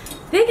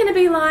 they're going to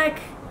be like,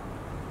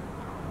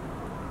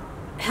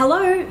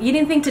 hello, you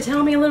didn't think to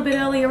tell me a little bit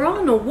earlier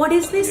on, or what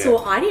is this,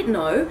 or I didn't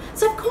know.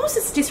 So of course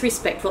it's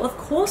disrespectful. Of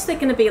course they're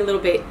going to be a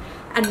little bit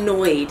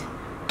annoyed.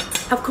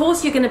 Of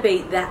course you're going to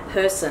be that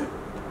person.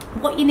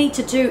 What you need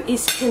to do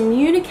is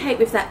communicate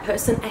with that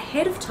person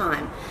ahead of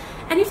time.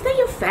 And if they're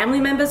your family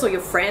members or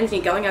your friends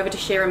and you're going over to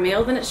share a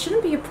meal, then it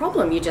shouldn't be a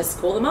problem. You just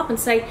call them up and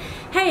say,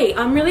 hey,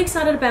 I'm really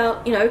excited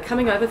about, you know,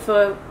 coming over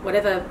for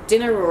whatever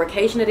dinner or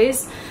occasion it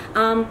is.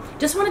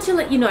 Just wanted to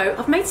let you know,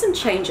 I've made some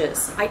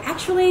changes. I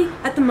actually,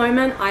 at the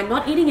moment, I'm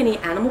not eating any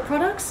animal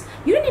products.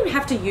 You don't even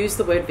have to use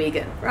the word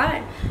vegan,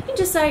 right? You can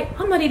just say,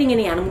 I'm not eating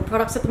any animal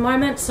products at the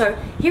moment, so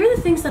here are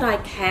the things that I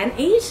can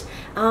eat.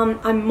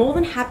 I'm more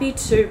than happy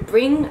to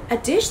bring a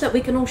dish that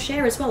we can all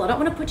share as well. I don't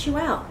want to put you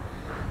out.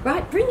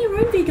 Right? Bring your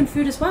own vegan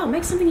food as well.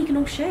 Make something you can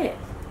all share.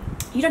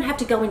 You don't have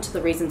to go into the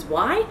reasons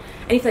why.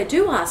 And if they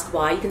do ask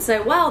why, you can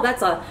say, well,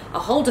 that's a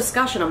whole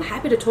discussion. I'm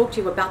happy to talk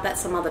to you about that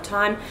some other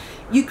time.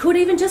 You could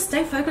even just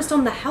stay focused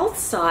on the health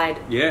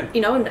side. Yeah. You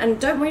know, and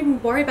don't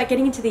even worry about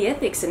getting into the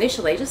ethics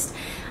initially. Just,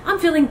 I'm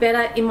feeling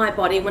better in my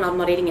body when I'm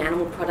not eating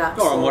animal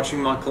products. Or I'm watching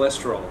my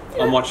cholesterol.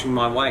 Yeah. I'm watching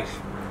my weight.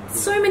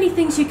 So many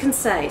things you can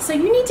say. So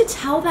you need to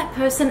tell that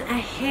person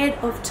ahead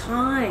of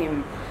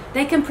time.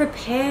 They can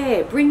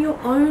prepare, bring your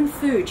own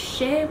food,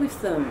 share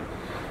with them.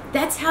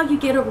 That's how you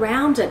get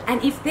around it.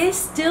 And if they're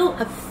still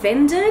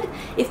offended,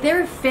 if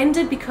they're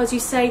offended because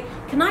you say,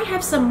 can I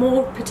have some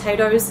more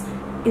potatoes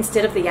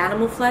instead of the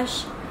animal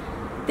flesh?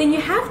 Then you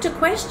have to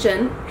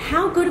question,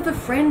 how good of a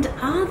friend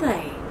are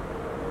they?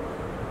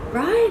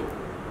 Right?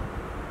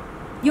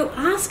 You're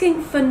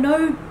asking for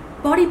no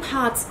body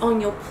parts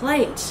on your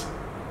plate.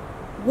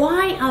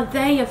 Why are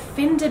they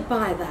offended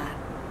by that?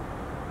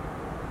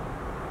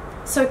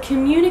 So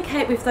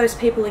communicate with those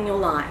people in your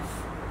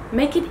life.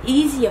 Make it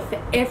easier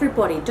for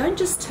everybody. Don't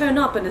just turn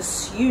up and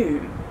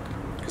assume.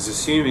 Because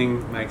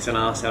assuming makes an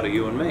ass out of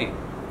you and me,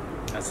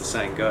 as the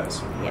saying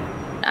goes.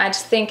 Yeah. I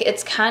just think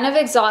it's kind of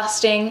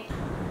exhausting.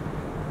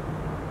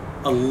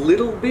 A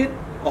little bit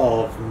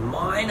of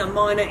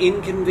minor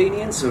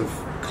inconvenience of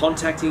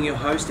contacting your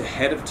host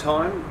ahead of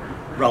time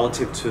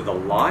relative to the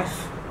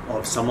life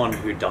of someone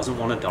who doesn't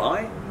want to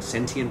die,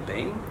 sentient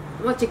being.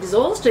 What's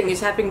exhausting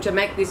is having to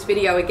make this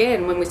video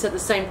again when we said the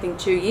same thing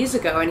 2 years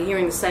ago and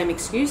hearing the same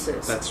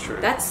excuses. That's true.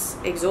 That's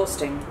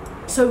exhausting.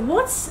 So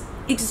what's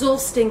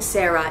exhausting,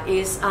 Sarah,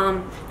 is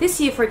this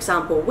year, for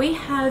example, we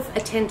have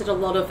attended a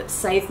lot of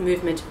Save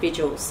Movement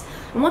vigils.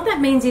 And what that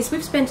means is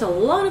we've spent a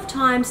lot of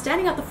time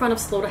standing at the front of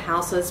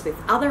slaughterhouses with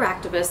other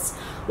activists,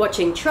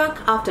 watching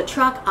truck after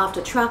truck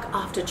after truck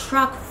after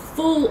truck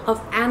full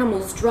of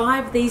animals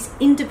drive these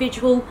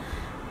individual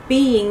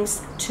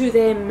beings to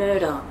their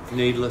murder.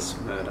 Needless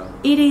murder.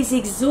 It is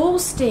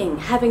exhausting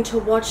having to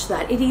watch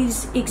that. It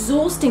is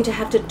exhausting to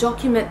have to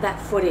document that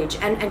footage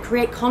and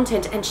create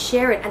content and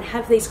share it and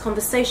have these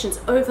conversations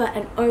over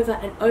and over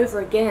and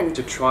over again.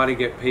 To try to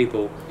get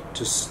people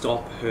to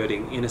stop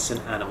hurting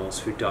innocent animals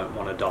who don't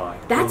want to die.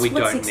 That's when we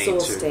what's don't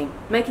exhausting.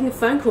 Need to. Making a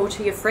phone call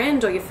to your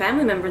friend or your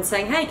family member and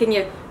saying, hey, can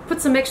you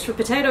put some extra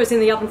potatoes in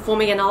the oven for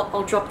me and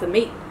I'll drop the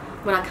meat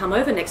when I come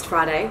over next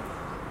Friday.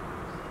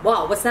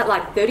 Wow, what's that,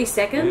 like 30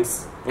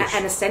 seconds? Yeah.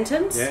 And a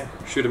sentence? Yeah,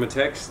 shoot them a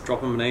text,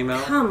 drop them an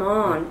email. Come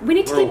on. We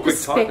need to keep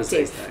perspective.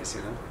 These days,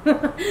 you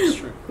know? It's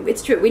true.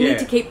 It's true. We need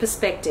to keep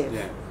perspective.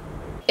 Yeah.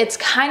 It's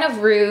kind of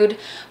rude.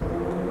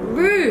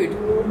 Rude.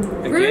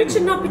 Again. Rude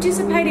to not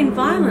participate in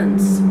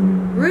violence.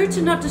 Rude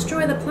to not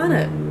destroy the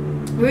planet.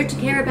 Rude to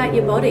care about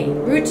your body.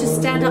 Rude to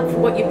stand up for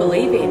what you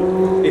believe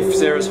in. If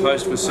Sarah's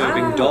host was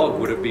serving Wow. dog,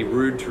 would it be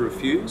rude to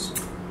refuse?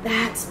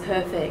 That's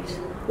perfect.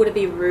 Would it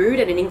be rude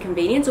and an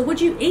inconvenience, or would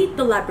you eat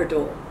the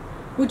Labrador?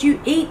 Would you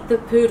eat the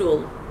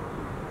poodle?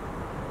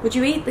 Would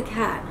you eat the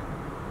cat?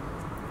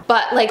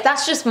 But like,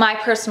 that's just my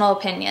personal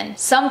opinion.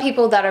 Some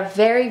people that are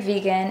very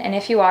vegan, and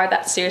if you are,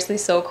 that's seriously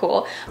so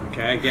cool.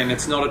 Okay, again,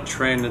 it's not a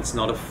trend, it's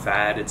not a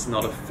fad, it's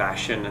not a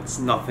fashion, it's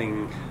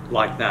nothing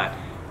like that.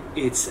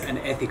 It's an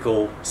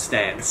ethical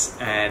stance,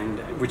 and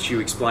which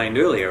you explained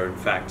earlier, in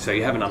fact, so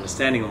you have an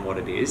understanding on what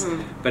it is.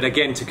 But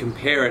again, to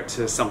compare it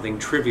to something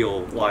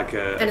trivial like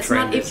a And it's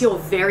trend not if you're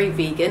very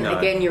vegan. No.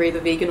 Again, you're either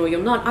vegan or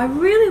you're not. I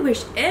really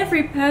wish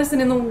every person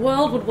in the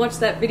world would watch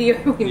that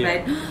video we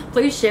made.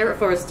 Please share it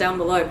for us down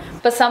below.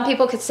 But some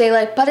people could say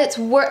like, but it's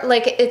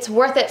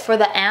worth it for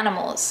the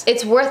animals.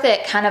 It's worth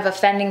it kind of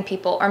offending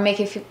people or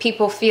making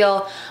people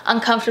feel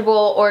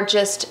uncomfortable, or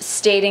just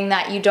stating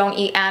that you don't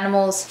eat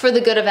animals for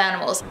the good of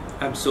animals.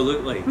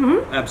 Absolutely.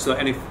 Absolutely.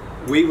 And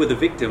if we were the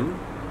victim,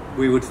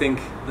 we would think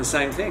the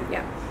same thing.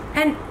 Yeah.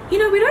 And, you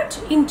know, we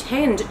don't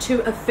intend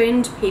to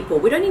offend people.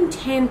 We don't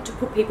intend to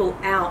put people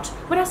out.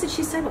 What else did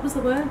she say? What was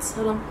the words?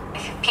 Hold on.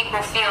 If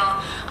people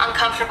feel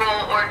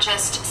uncomfortable, or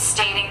just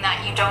stating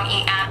that you don't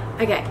eat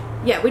animals. Okay,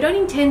 yeah, we don't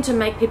intend to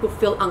make people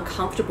feel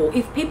uncomfortable.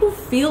 If people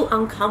feel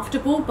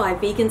uncomfortable by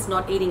vegans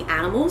not eating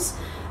animals,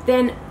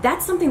 then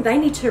that's something they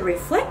need to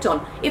reflect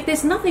on. If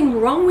there's nothing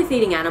wrong with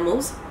eating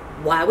animals,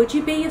 why would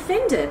you be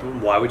offended?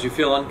 Why would you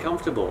feel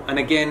uncomfortable? And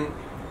again,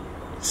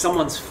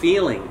 someone's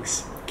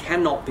feelings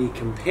cannot be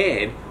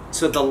compared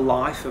to the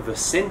life of a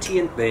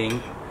sentient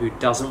being who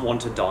doesn't want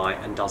to die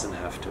and doesn't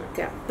have to.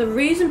 Yeah. The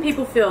reason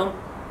people feel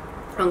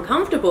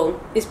uncomfortable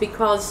is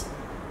because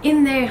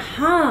in their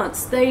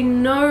hearts they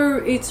know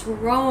it's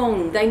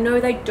wrong. They know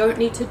they don't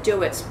need to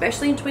do it,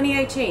 especially in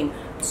 2018.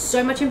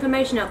 So much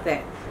information out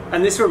there.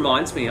 And this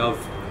reminds me of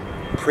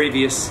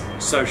previous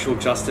social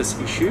justice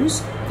issues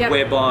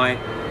whereby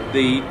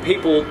the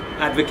people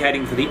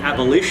advocating for the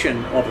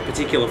abolition of a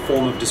particular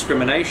form of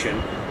discrimination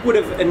would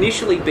have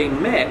initially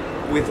been met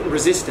with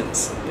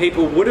resistance.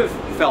 People would have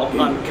felt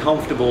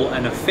uncomfortable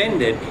and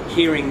offended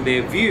hearing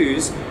their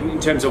views in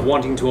terms of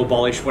wanting to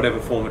abolish whatever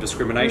form of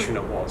discrimination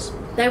it was.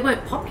 They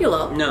weren't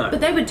popular, No.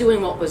 but they were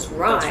doing what was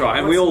right. That's right.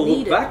 And we all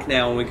look back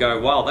now and we go,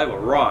 wow, they were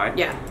right.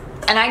 Yeah.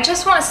 And I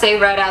just want to say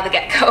right out of the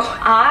get-go,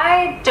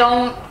 I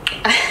don't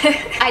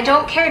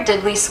care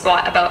diddly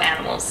squat about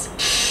animals.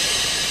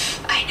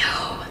 I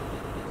know.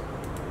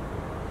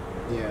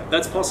 Yeah,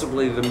 that's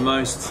possibly the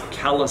most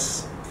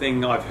callous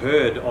thing I've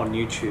heard on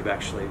YouTube,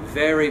 actually.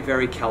 Very,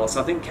 very callous.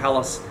 I think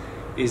callous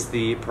is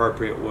the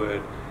appropriate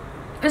word.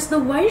 It's the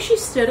way she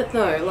said it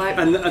though. Like,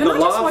 And can I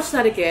just watch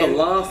that again? The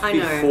laugh I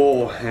know.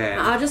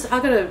 beforehand. I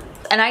gotta.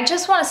 And I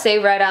just want to say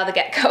right out of the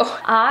get-go,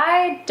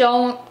 I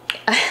don't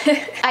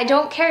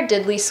care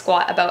diddly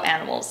squat about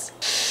animals.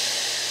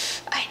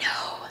 I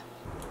know.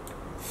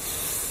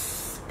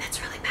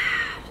 That's really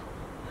bad.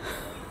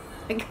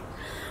 Like,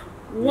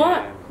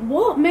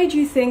 what made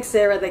you think,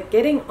 Sarah, that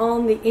getting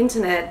on the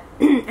internet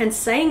and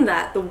saying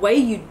that the way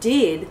you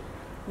did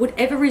would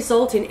ever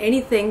result in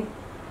anything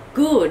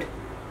good?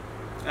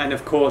 And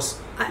of course,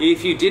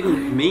 if you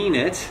didn't mean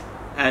it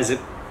as it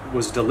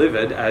was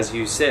delivered, as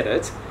you said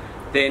it,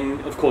 then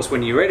of course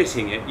when you're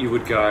editing it, you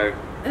would go,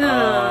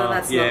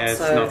 that's it's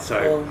not so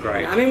cool.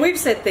 great. I mean, we've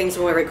said things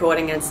when we're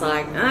recording and it's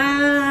like,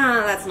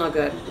 that's not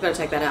good. You've got to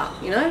take that out,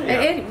 you know?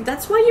 Yeah.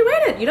 That's why you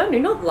edit. You're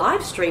not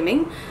live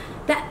streaming.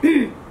 That,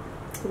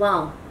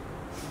 wow.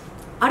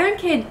 I don't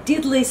care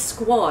diddly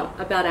squat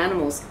about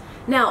animals.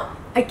 Now,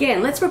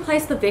 again, let's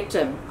replace the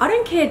victim. I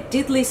don't care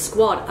diddly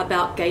squat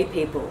about gay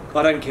people.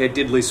 I don't care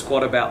diddly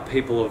squat about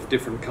people of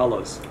different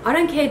colours. I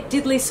don't care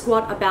diddly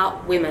squat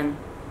about women.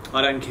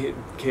 I don't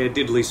care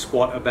diddly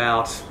squat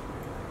about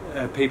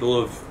people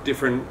of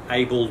different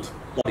abled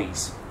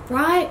bodies.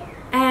 Right?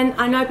 And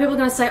I know people are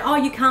going to say, oh,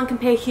 you can't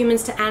compare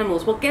humans to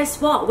animals. Well, guess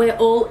what? We're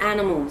all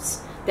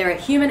animals. There are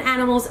human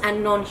animals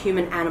and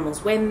non-human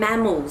animals. We're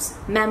mammals.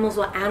 Mammals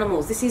are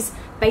animals. This is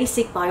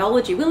basic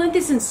biology. We learned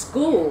this in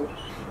school.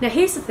 Now,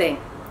 here's the thing.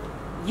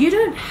 You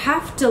don't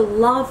have to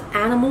love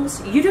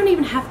animals. You don't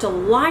even have to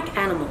like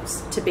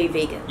animals to be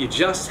vegan. You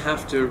just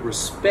have to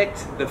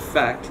respect the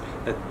fact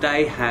that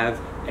they have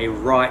a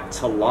right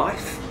to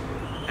life,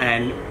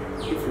 and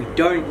if we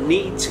don't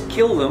need to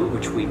kill them,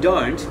 which we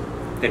don't,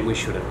 then we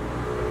shouldn't.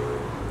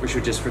 We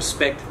should just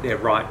respect their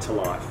right to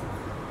life.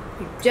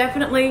 You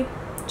definitely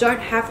don't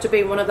have to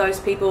be one of those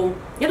people.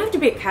 You don't have to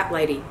be a cat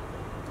lady,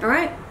 all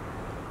right?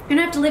 You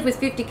don't have to live with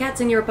 50 cats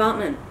in your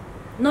apartment.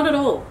 Not at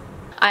all.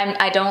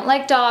 I don't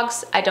like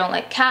dogs, I don't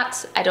like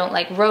cats, I don't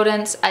like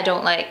rodents, I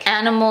don't like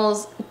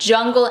animals,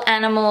 jungle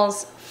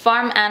animals,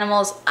 farm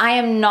animals. I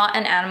am not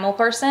an animal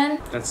person.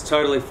 That's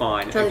totally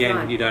fine. Totally Again,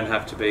 fine. you don't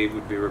have to be,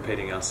 we'd be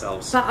repeating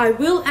ourselves. But I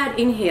will add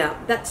in here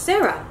that,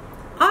 Sarah,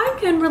 I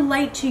can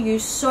relate to you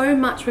so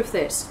much with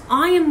this.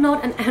 I am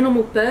not an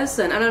animal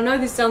person, and I know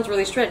this sounds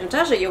really strange.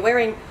 Natasha, you're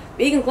wearing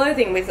vegan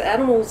clothing with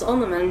animals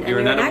on them, and You're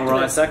an animal activist.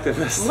 rights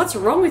activist. What's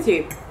wrong with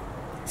you?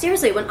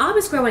 Seriously, when I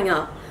was growing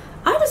up,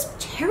 I was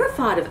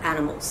terrified of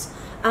animals.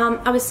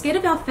 I was scared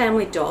of our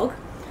family dog,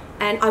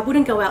 and I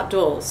wouldn't go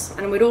outdoors.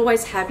 And we'd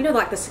always have, you know,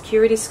 like the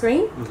security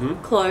screen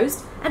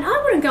closed, and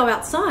I wouldn't go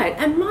outside.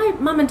 And my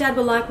mum and dad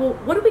were like, well,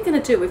 what are we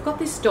going to do? We've got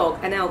this dog,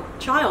 and our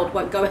child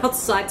won't go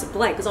outside to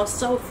play, because I was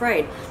so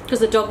afraid, because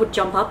the dog would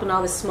jump up and I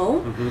was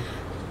small.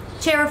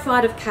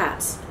 Terrified of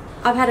cats.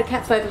 I've had a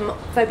cat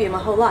phobia my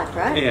whole life,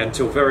 right? Yeah,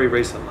 until very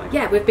recently.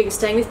 Yeah, we've been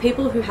staying with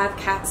people who have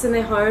cats in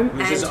their home.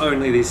 Which and is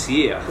only this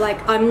year.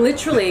 like, I'm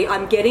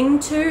getting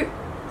to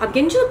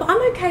the,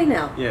 I'm okay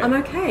now. Yeah. I'm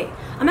okay.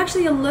 I'm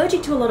actually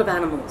allergic to a lot of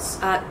animals.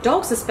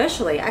 Dogs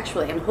especially,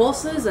 actually, and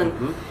horses,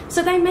 and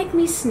so they make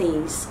me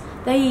sneeze.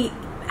 I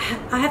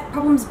have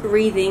problems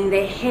breathing.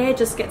 Their hair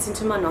just gets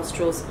into my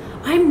nostrils.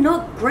 I'm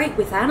not great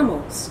with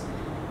animals.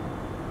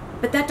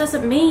 But that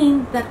doesn't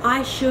mean that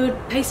I should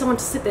pay someone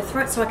to slit their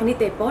throat so I can eat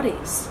their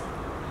bodies.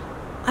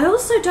 I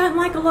also don't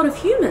like a lot of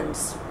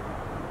humans.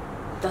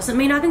 Doesn't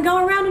mean I can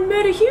go around and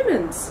murder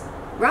humans,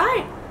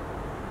 right?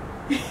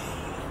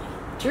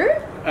 True?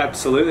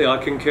 Absolutely, I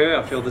concur.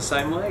 I feel the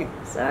same way.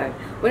 So,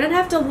 we don't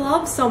have to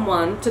love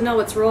someone to know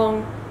it's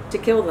wrong to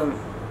kill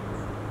them.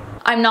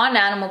 I'm not an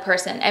animal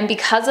person, and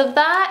because of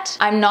that,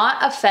 I'm not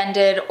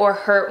offended or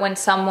hurt when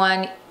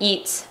someone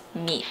eats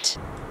meat.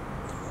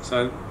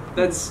 So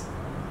that's...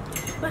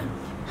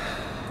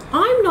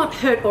 I'm not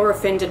hurt or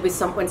offended with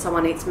when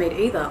someone eats meat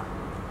either.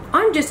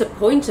 I'm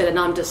disappointed and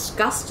I'm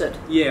disgusted.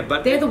 Yeah,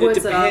 but They're the it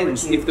words that I would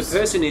depends. If the use.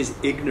 person is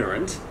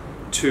ignorant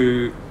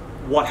to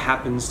what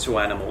happens to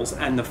animals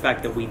and the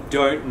fact that we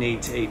don't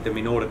need to eat them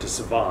in order to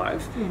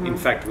survive. In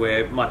fact,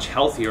 we're much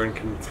healthier and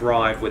can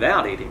thrive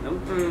without eating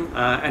them.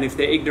 And if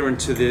they're ignorant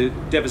to the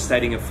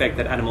devastating effect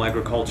that animal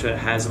agriculture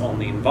has on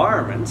the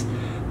environment,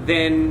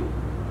 then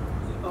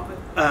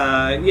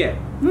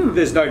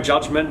there's no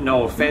judgment,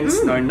 no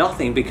offense, no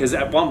nothing, because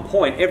at one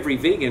point every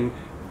vegan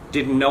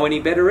didn't know any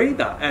better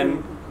either.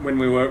 And when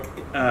we were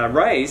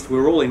raised, we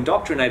were all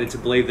indoctrinated to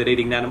believe that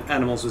eating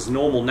animals was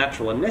normal,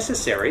 natural and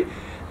necessary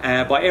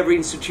by every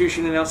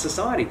institution in our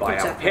society, by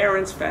our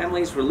parents,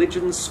 families,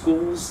 religions,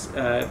 schools,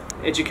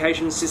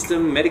 education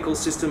system, medical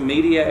system,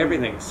 media,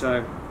 everything.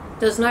 So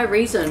there's no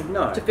reason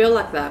to feel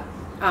like that.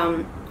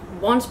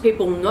 Once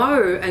people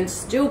know and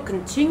still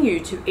continue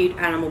to eat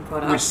animal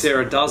products. Which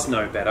Sarah does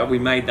know better. We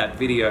made that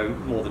video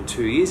more than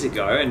 2 years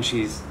ago, and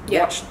she's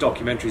watched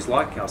documentaries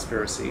like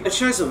Cowspiracy. It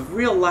shows a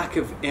real lack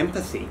of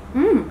empathy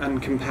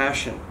and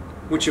compassion,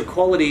 which are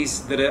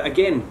qualities that are,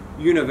 again,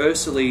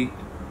 universally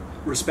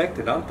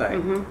respected, aren't they?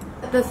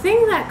 The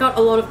thing that got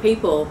a lot of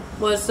people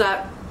was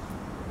that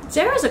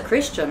Sarah's a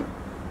Christian.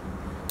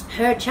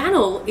 Her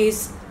channel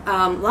is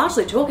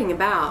largely talking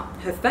about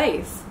her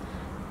faith.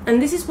 And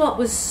this is what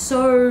was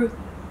so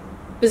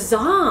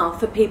bizarre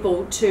for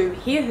people to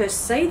hear her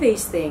say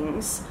these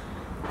things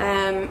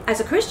as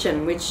a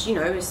Christian, which, you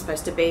know, is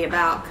supposed to be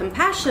about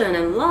compassion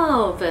and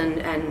love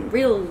and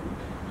real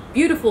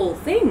beautiful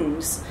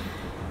things.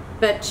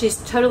 But she's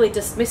totally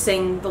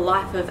dismissing the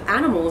life of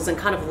animals and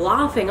kind of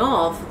laughing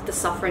off the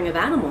suffering of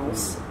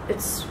animals. It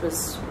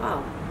was,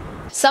 wow.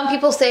 Some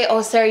people say,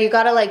 oh, Sarah, you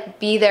gotta like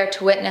be there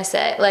to witness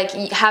it. Like,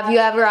 have you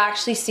ever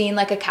actually seen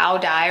like a cow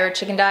die or a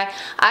chicken die?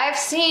 I've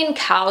seen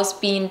cows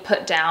being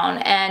put down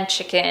and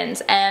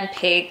chickens and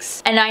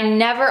pigs. And I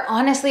never,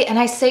 honestly, and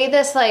I say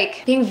this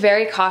like being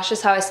very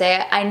cautious how I say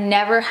it, I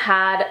never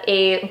had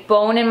a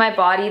bone in my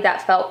body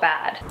that felt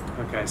bad.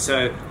 Okay,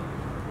 so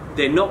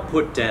they're not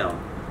put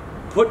down.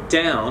 Put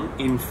down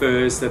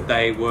infers that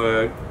they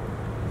were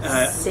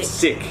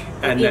sick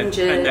and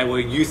they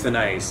were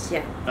euthanized.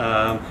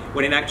 Yeah.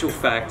 When in actual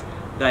fact,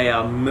 they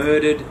are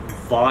murdered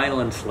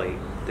violently.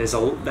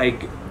 They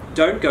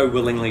don't go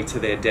willingly to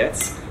their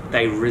deaths.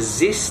 They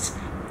resist.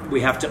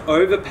 We have to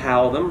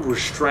overpower them,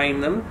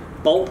 restrain them,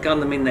 bolt gun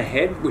them in the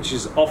head, which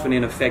is often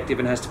ineffective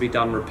and has to be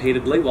done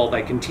repeatedly while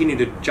they continue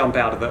to jump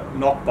out of the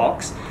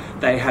knockbox.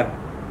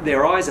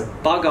 Their eyes are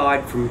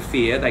bug-eyed from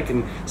fear. They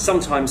can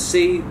sometimes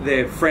see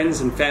their friends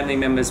and family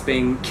members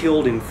being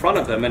killed in front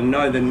of them and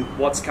know then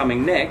what's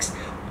coming next.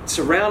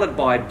 Surrounded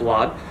by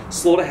blood,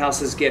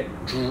 slaughterhouses get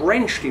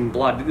drenched in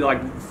blood,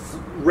 like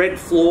red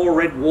floor,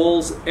 red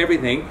walls,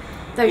 everything.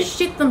 They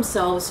shit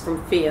themselves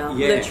from fear,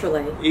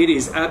 literally. It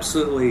is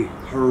absolutely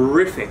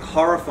horrific,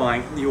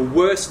 horrifying, your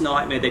worst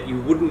nightmare that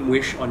you wouldn't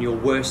wish on your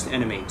worst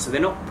enemy. So they're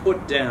not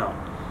put down.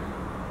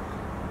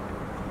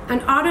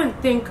 And I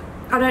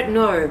don't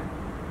know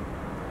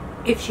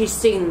if she's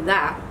seen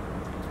that.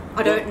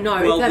 I don't know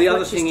if that's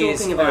what she's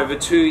talking about. Over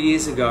 2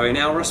 years ago, in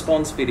our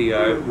response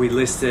video, we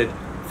listed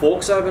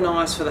forks over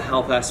knives for the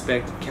health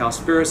aspect,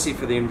 cowspiracy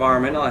for the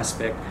environmental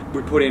aspect.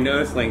 We put in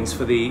earthlings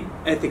for the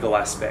ethical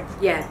aspect.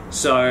 Yeah.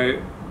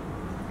 So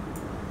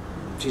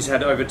she's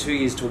had over 2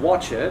 years to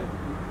watch it.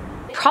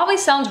 It probably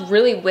sounds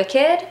really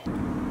wicked.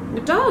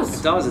 It does.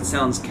 It does. It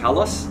sounds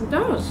callous. It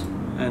does.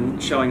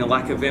 And showing a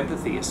lack of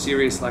empathy, a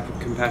serious lack of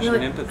compassion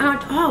and empathy.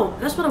 Oh,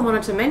 that's what I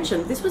wanted to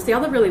mention. This was the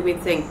other really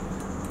weird thing.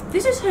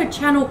 This is her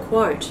channel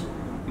quote.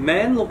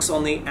 Man looks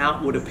on the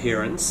outward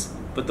appearance,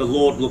 but the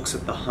Lord looks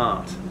at the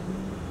heart.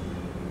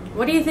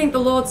 What do you think the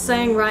Lord's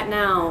saying right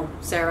now,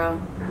 Sarah?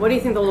 What do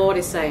you think the Lord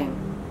is saying?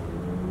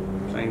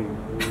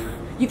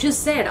 You've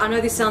just said, I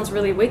know this sounds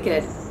really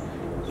wicked.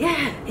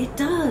 Yeah, it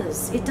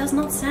does. It does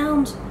not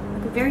sound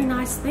like a very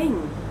nice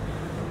thing.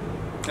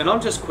 And I'm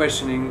just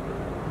questioning,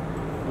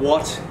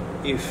 what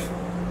if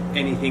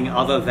anything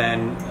other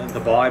than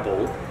the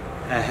Bible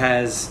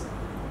has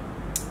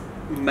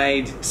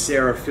made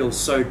Sarah feel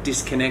so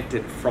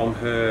disconnected from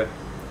her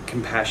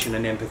compassion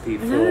and empathy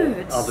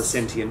for other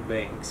sentient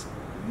beings?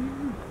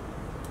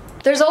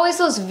 There's always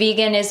those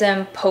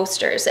veganism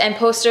posters and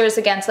posters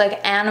against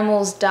like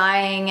animals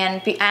dying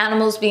and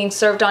animals being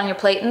served on your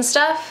plate and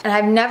stuff. And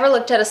I've never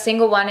looked at a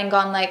single one and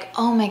gone like,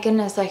 oh my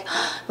goodness, like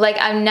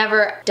I've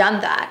never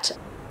done that.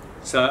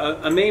 So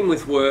a meme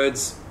with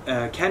words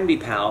can be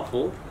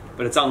powerful,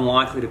 but it's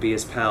unlikely to be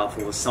as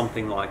powerful as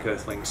something like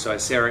Earthlings. So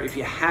Sarah, if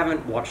you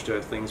haven't watched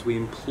Earthlings, we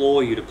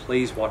implore you to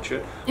please watch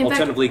it.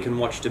 Alternatively, you can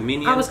watch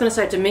Dominion. I was going to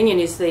say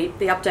Dominion is the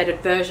updated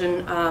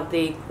version.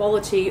 The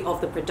quality of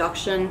the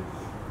production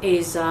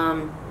is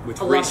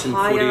with a recent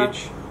lot higher.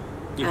 footage.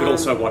 You could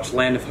also watch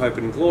Land of Hope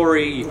and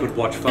Glory. You could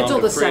watch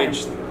Farm to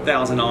Fridge,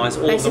 Thousand Eyes.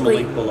 All of them are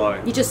linked below.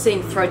 You're just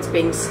seeing throats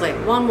being slit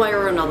one way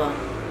or another.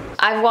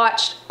 I've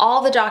watched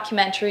all the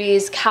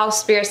documentaries,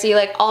 Cowspiracy,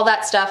 like all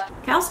that stuff.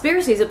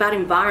 Cowspiracy is about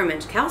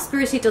environment.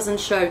 Cowspiracy doesn't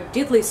show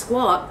diddly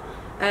squat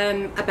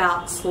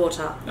about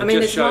slaughter.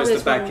 It just shows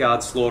the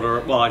backyard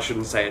slaughter. Well, I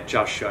shouldn't say it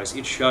just shows.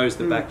 It shows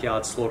the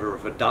backyard slaughter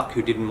of a duck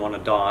who didn't want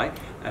to die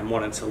and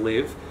wanted to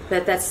live.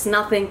 But that's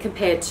nothing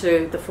compared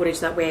to the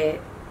footage that we're,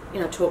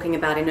 talking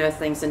about in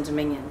Earthlings and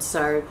Dominion.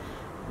 So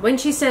when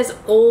she says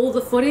all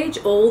the footage,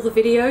 all the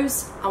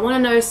videos, I want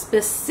to know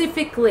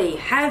specifically,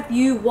 have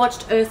you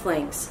watched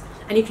Earthlings?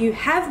 And if you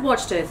have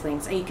watched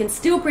Earthlings and you can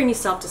still bring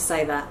yourself to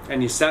say that.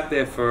 And you sat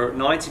there for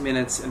 90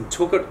 minutes and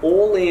took it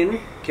all in,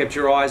 kept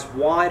your eyes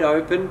wide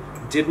open,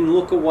 didn't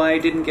look away,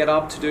 didn't get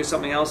up to do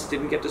something else,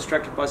 didn't get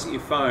distracted by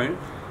your phone.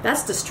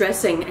 That's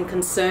distressing and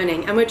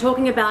concerning. And we're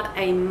talking about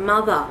a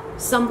mother,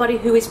 somebody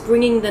who is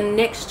bringing the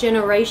next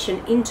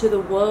generation into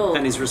the world.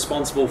 And is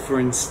responsible for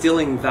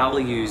instilling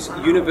values,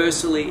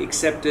 universally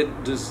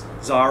accepted,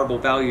 desirable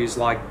values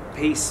like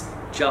peace,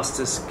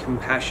 justice,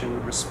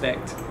 compassion,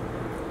 respect.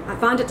 I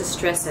find it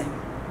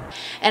distressing.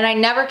 And I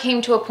never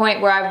came to a point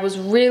where I was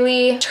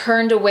really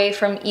turned away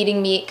from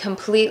eating meat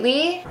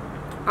completely.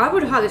 I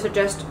would highly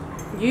suggest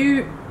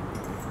you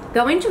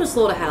go into a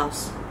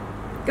slaughterhouse.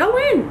 Go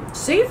in,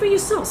 see for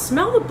yourself,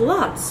 smell the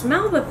blood,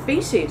 smell the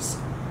feces,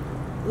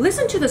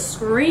 listen to the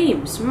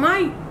screams,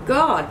 my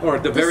God. Or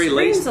at the very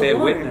least, bear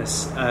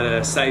witness at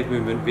a Save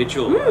Movement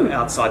vigil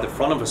outside the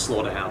front of a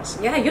slaughterhouse.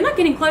 Yeah, you're not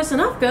getting close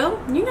enough, girl.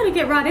 You're going to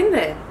get right in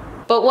there.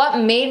 But what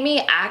made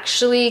me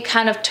actually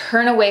kind of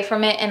turn away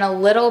from it in a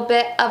little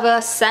bit of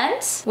a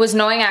sense was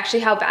knowing actually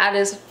how bad it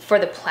is for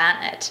the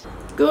planet.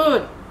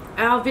 Good.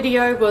 Our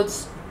video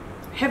was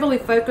heavily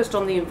focused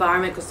on the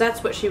environment because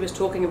that's what she was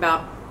talking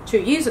about 2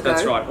 years ago.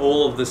 That's right.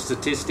 All of the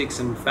statistics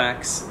and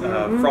facts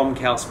from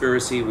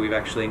Cowspiracy we've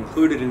actually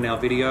included in our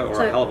video,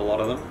 or a hell of a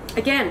lot of them.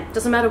 Again,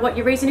 doesn't matter what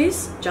your reason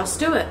is, just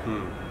do it.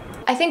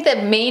 I think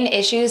the main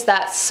issue is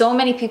that so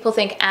many people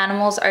think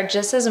animals are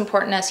just as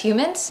important as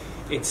humans.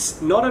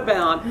 It's not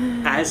about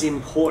as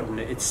important,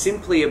 it's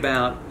simply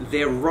about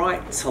their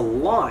right to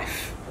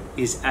life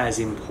is as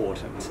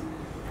important,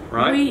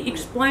 right? We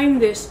explained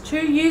this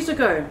 2 years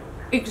ago,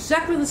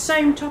 exactly the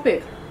same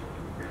topic.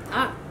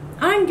 I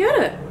don't get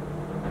it.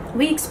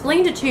 We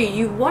explained it to you,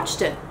 you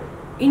watched it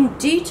in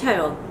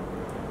detail.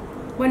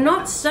 We're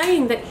not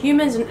saying that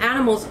humans and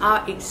animals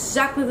are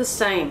exactly the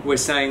same. We're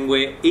saying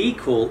we're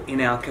equal in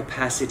our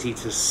capacity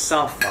to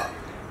suffer.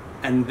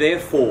 And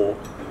therefore,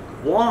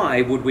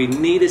 why would we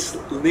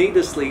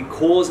needlessly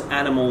cause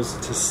animals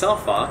to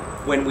suffer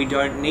when we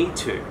don't need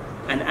to?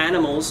 And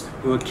animals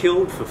who are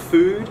killed for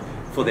food,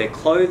 for their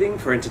clothing,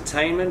 for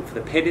entertainment, for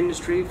the pet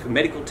industry, for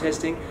medical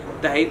testing,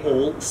 they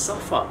all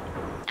suffer.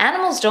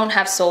 Animals don't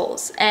have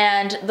souls,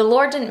 and the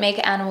Lord didn't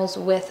make animals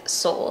with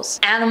souls.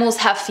 Animals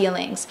have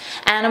feelings.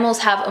 Animals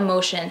have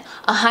emotion,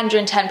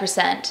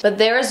 110%. But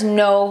there is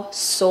no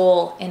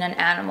soul in an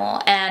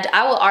animal, and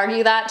I will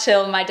argue that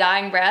till my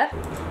dying breath.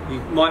 You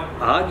might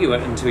argue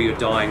it until your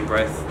dying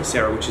breath,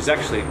 Sarah, which is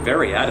actually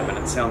very adamant.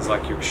 It sounds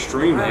like you're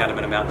extremely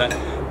adamant about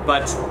that.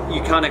 But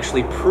you can't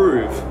actually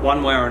prove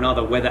one way or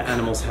another whether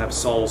animals have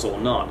souls or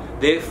not.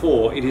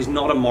 Therefore, it is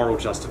not a moral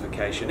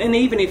justification. And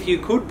even if you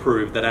could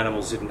prove that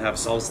animals didn't have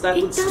souls, that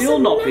would still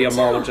not be a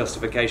moral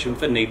justification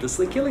for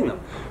needlessly killing them,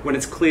 when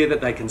it's clear that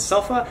they can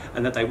suffer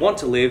and that they want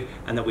to live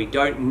and that we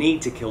don't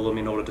need to kill them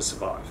in order to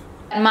survive.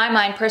 In my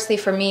mind, personally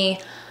for me,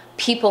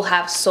 people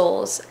have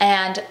souls,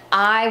 and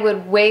I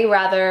would way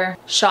rather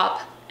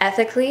shop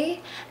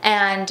ethically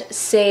and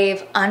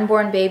save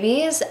unborn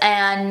babies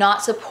and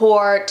not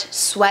support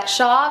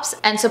sweatshops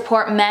and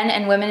support men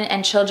and women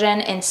and children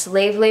in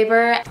slave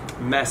labor.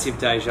 Massive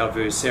deja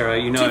vu, Sarah.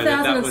 You know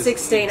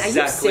 2016. that was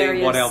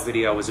exactly what our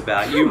video was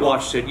about. You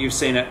watched it, you've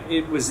seen it.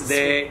 It was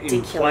there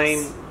in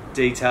plain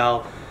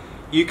detail.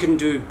 You can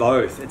do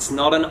both. It's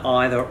not an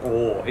either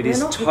or. It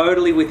is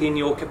totally within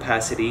your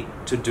capacity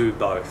to do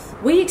both.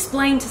 We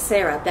explained to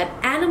Sarah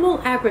that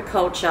animal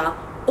agriculture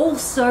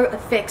also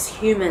affects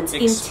humans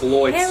in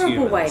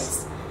terrible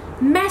ways.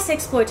 Mass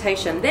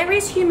exploitation. There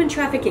is human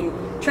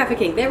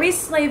trafficking. There is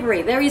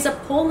slavery. There is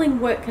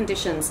appalling work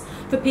conditions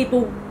for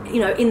people,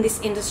 you know, in this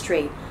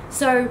industry.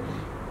 So,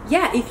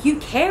 yeah, if you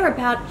care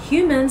about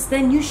humans,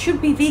 then you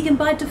should be vegan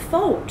by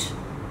default.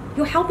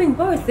 You're helping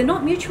both. They're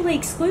not mutually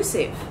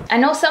exclusive. I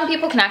know some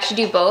people can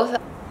actually do both.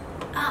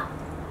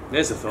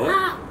 There's a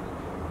thought.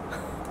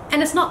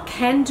 And it's not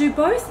can do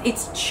both,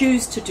 it's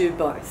choose to do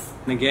both.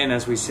 And again,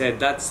 as we said,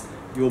 that's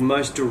your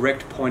most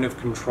direct point of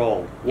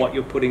control, what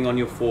you're putting on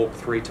your fork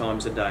 3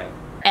 times a day.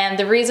 And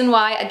the reason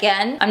why,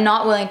 again, I'm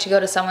not willing to go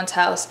to someone's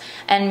house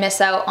and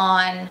miss out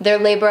on their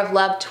labor of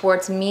love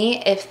towards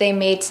me if they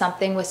made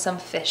something with some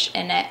fish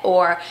in it,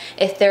 or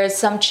if there's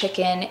some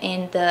chicken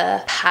in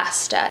the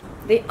pasta.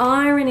 The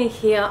irony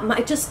here,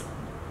 just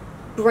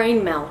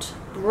brain melt.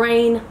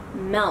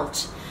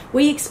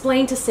 We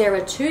explained to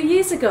Sarah 2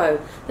 years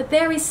ago that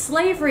there is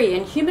slavery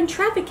and human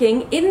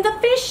trafficking in the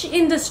fish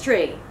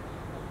industry.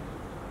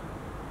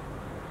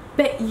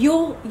 But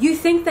you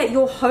think that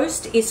your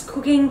host is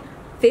cooking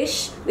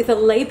fish with a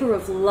labor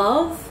of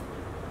love?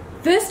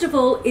 First of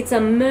all, it's a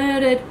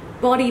murdered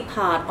body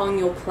part on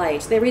your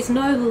plate. There is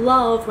no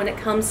love when it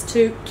comes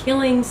to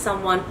killing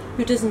someone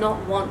who does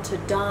not want to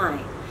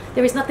die.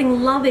 There is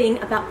nothing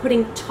loving about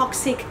putting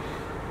toxic,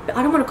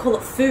 I don't want to call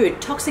it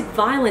food, toxic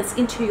violence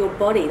into your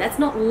body. That's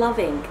not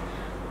loving.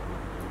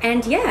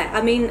 And yeah,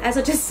 I mean, as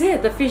I just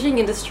said, the fishing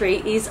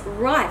industry is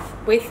rife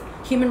with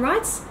human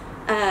rights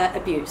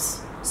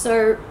abuse.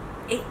 So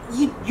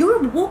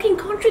you're a walking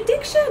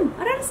contradiction.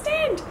 I don't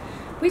understand.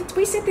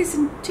 We said this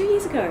 2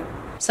 years ago.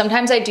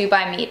 Sometimes I do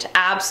buy meat,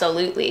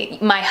 absolutely.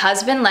 My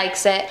husband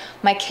likes it,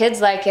 my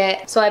kids like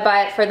it, so I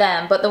buy it for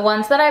them. But the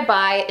ones that I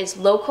buy is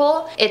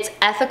local, it's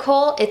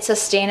ethical, it's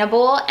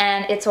sustainable,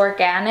 and it's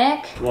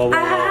organic. Whoa,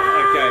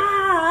 okay.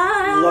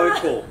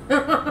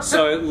 Local.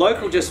 So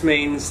local just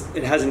means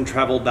it hasn't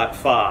traveled that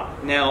far.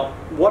 Now,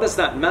 what does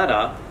that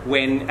matter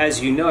when,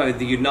 as you know,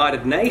 the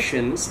United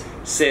Nations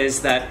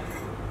says that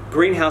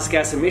greenhouse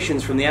gas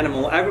emissions from the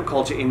animal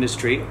agriculture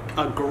industry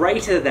are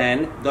greater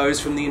than those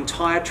from the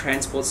entire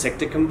transport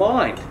sector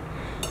combined.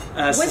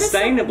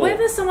 Sustainable.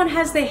 Whether someone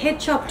has their head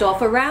chopped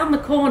off around the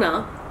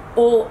corner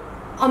or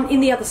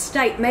in the other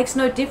state makes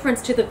no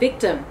difference to the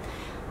victim.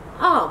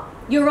 Oh,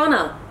 Your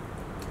Honour,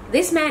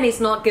 this man is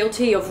not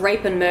guilty of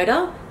rape and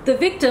murder. The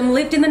victim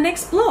lived in the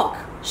next block.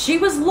 She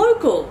was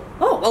local.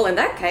 Oh, well, in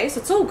that case,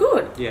 it's all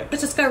good. Yeah.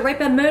 Let's just go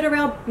rape and murder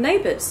our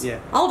neighbours. Yeah.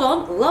 Hold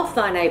on, love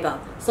thy neighbour,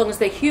 as long as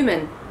they're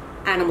human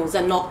animals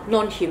and not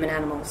non-human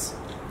animals.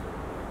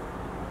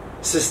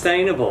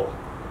 Sustainable.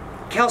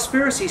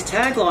 Cowspiracy's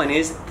tagline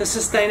is the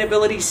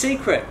sustainability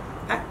secret.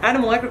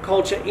 Animal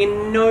agriculture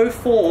in no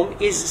form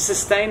is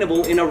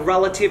sustainable in a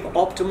relative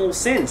optimal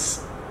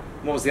sense.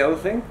 What was the other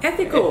thing?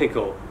 Ethical.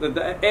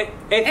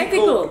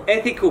 Ethical.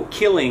 Ethical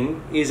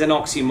killing is an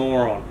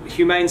oxymoron.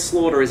 Humane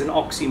slaughter is an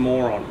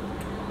oxymoron.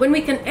 When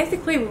we can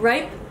ethically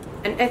rape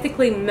and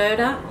ethically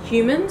murder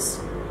humans,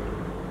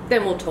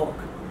 then we'll talk.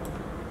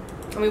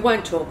 And we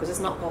won't talk because it's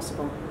not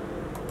possible.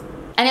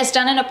 And it's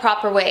done in a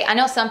proper way. I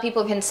know some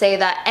people can say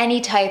that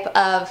any type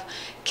of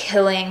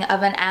killing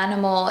of an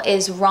animal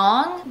is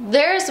wrong.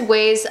 There's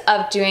ways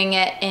of doing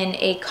it in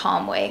a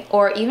calm way,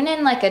 or even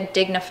in like a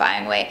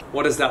dignifying way.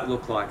 What does that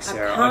look like,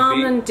 Sarah? A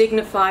calm and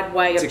dignified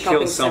way of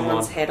chopping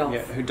someone's head off.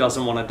 Yeah, who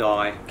doesn't want to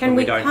die. Can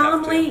we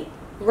calmly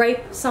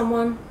rape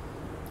someone?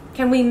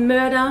 Can we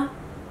murder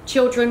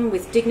children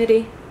with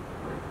dignity.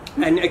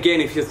 And again,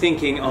 if you're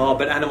thinking, oh,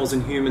 but animals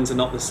and humans are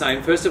not the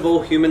same. First of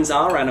all, humans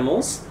are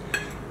animals.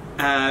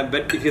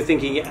 But if you're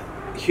thinking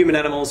human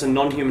animals and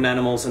non-human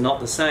animals are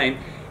not the same,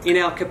 in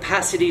our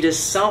capacity to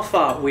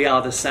suffer, we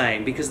are the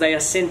same, because they are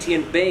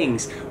sentient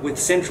beings with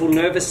central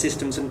nervous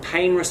systems and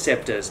pain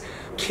receptors.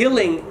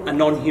 Killing a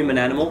non-human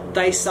animal,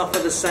 they suffer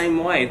the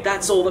same way.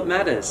 That's all that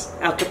matters,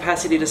 our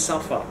capacity to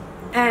suffer.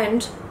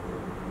 And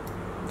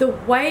the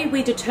way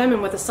we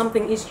determine whether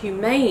something is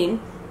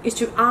humane is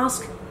to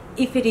ask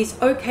if it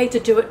is okay to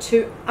do it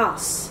to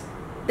us.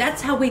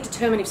 That's how we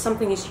determine if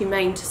something is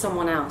humane to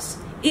someone else.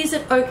 Is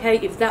it okay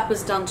if that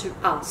was done to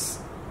us?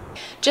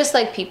 Just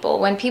like people,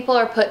 when people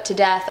are put to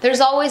death, there's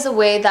always a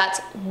way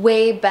that's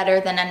way better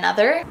than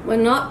another. We're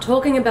not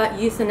talking about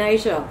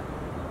euthanasia.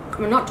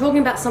 We're not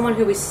talking about someone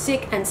who is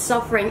sick and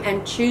suffering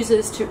and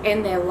chooses to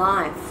end their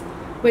life.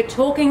 We're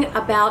talking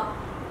about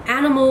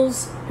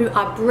animals who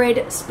are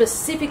bred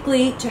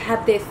specifically to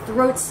have their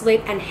throat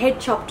slit and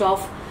head chopped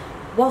off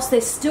whilst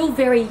they're still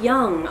very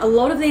young. A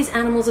lot of these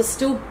animals are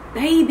still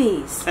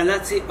babies. And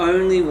that's the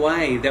only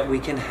way that we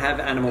can have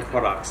animal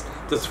products.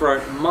 The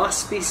throat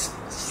must be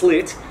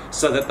slit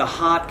so that the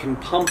heart can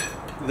pump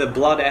the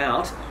blood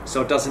out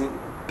so it doesn't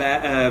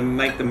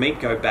make the meat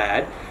go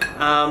bad.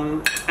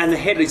 And the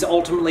head is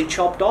ultimately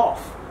chopped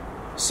off.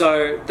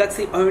 So that's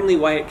the only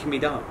way it can be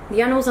done.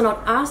 The animals are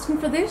not asking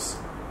for this.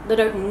 They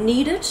don't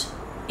need it.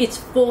 It's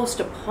forced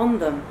upon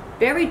them.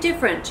 Very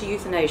different to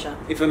euthanasia.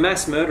 If a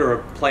mass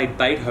murderer played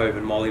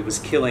Beethoven while he was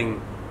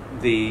killing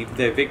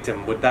their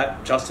victim, would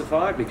that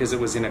justify because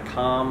it was in a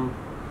calm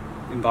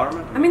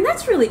environment? I mean,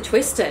 that's really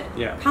twisted.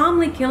 Yeah.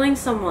 Calmly killing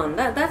someone.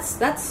 Wow.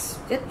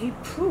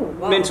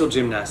 Mental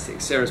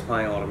gymnastics. Sarah's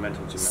playing a lot of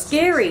mental gymnastics.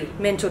 Scary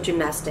mental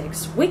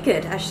gymnastics.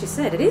 Wicked, as she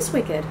said. It is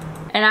wicked.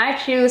 And I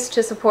choose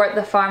to support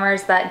the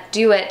farmers that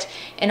do it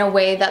in a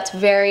way that's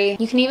very,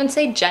 you can even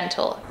say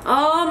gentle.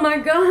 Oh my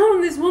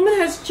God, this woman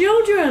has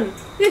children.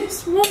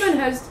 This woman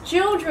has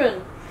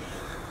children.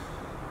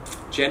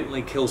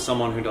 Gently kill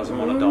someone who doesn't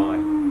want to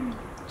die.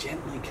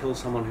 Gently kill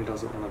someone who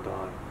doesn't want to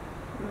die.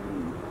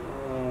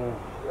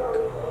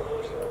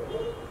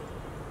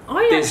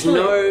 There's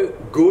no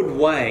good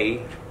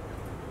way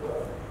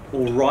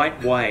or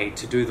right way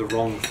to do the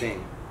wrong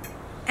thing.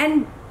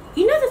 And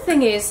you know the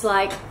thing is,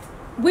 like,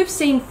 we've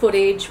seen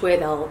footage where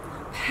they'll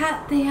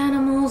pat the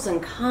animals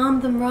and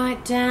calm them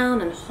right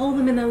down and hold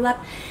them in their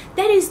lap.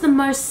 That is the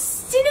most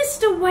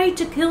sinister way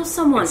to kill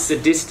someone. It's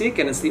sadistic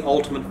and it's the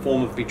ultimate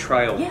form of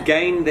betrayal. Yeah.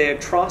 Gain their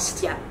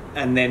trust Yeah.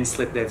 and then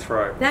slit their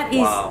throat. That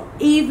is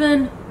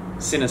even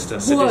sinister,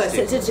 worse.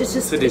 sadistic. It's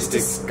just sadistic. It's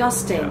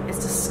disgusting. Yeah. It's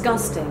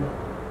disgusting.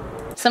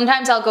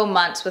 Sometimes I'll go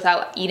months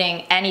without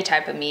eating any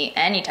type of meat,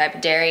 any type of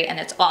dairy, and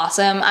it's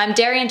awesome. I'm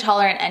dairy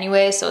intolerant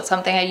anyway, so it's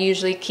something I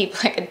usually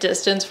keep like a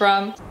distance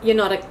from. You're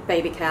not a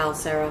baby cow,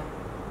 Sarah.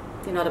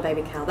 You're not a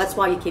baby cow. That's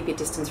why you keep your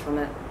distance from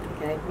it.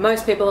 Okay.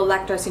 Most people are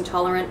lactose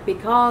intolerant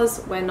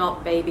because we're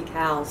not baby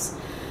cows.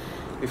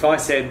 If I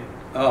said,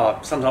 oh,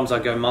 sometimes I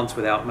go months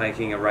without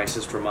making a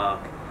racist remark,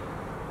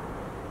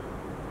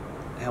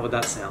 how would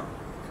that sound?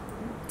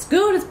 It's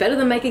good. It's better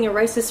than making a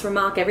racist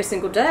remark every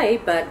single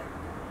day, but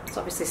it's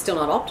obviously still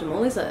not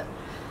optimal, is it?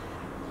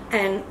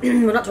 And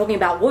we're not talking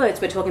about words,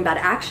 we're talking about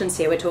actions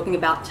here. We're talking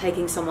about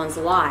taking someone's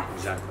life.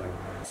 Exactly.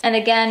 And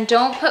again,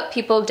 don't put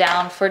people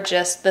down for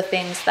just the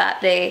things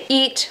that they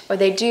eat or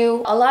they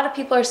do. A lot of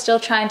people are still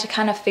trying to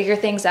kind of figure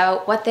things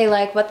out, what they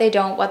like, what they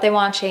don't, what they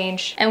want to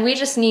change. And we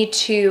just need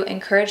to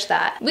encourage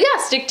that. We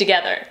gotta stick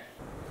together.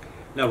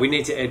 No, we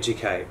need to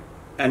educate.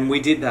 And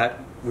we did that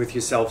with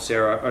yourself,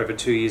 Sarah, over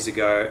 2 years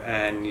ago,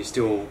 and you're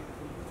still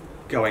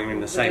going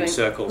in the same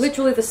circles.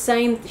 Literally the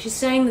same. She's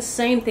saying the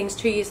same things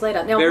 2 years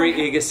later. Now,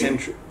 very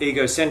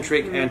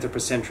egocentric,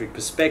 anthropocentric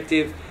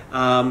perspective.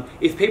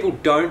 If people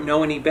don't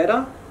know any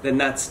better, then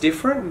that's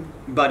different.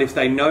 But if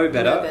they know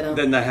better,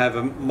 then they have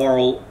a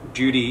moral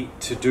duty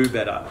to do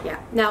better. Yeah.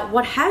 Now,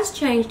 what has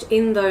changed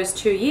in those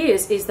 2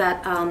 years is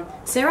that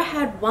Sarah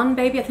had one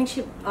baby. I think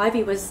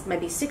Ivy was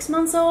maybe 6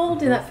 months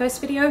old in that first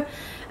video.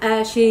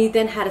 She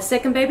then had a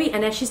second baby,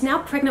 and she's now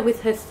pregnant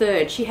with her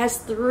third. She has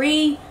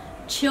 3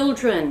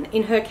 children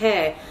in her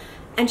care,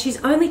 and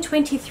she's only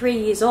 23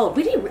 years old.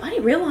 I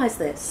didn't realize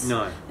this.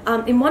 No.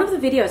 In one of the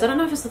videos, I don't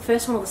know if it's the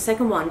first one or the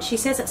second one, she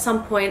says at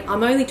some point,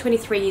 I'm only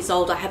 23 years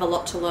old, I have a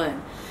lot to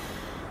learn.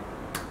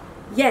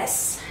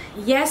 Yes,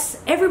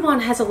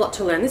 everyone has a lot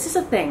to learn. This is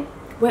a thing.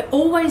 We're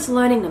always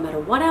learning, no matter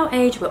what our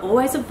age, we're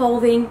always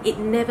evolving. It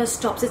never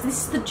stops. This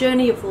is the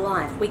journey of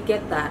life. We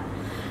get that.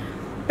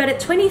 But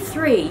at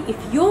 23,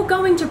 if you're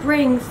going to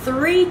bring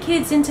 3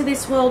 kids into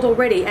this world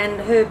already,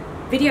 and her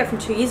video from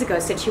 2 years ago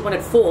said she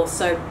wanted 4,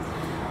 so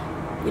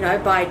you know,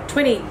 by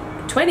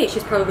 2020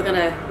 she's probably going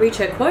to reach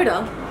her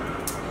quota.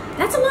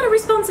 That's a lot of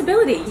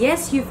responsibility.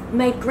 Yes, you've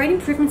made great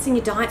improvements in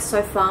your diet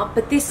so far,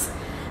 but this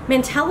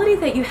mentality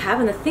that you have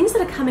and the things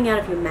that are coming out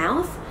of your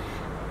mouth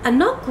are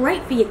not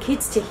great for your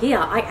kids to hear.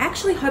 I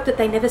actually hope that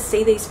they never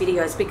see these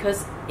videos,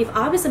 because if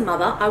I was a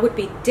mother, I would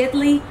be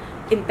deadly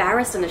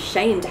embarrassed and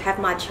ashamed to have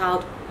my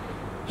child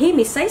hear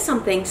me say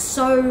something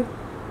so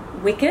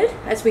wicked,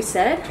 as we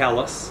said.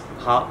 Callous,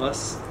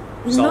 heartless,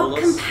 soulless. Not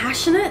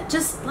compassionate.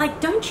 Just like,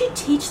 don't you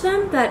teach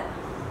them that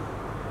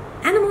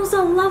animals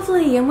are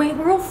lovely and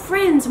we're all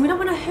friends and we don't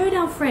want to hurt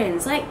our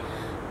friends? Like,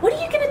 what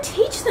are you going to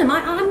teach them?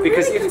 I'm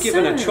because really if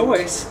given a concerned.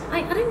 choice,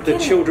 I don't the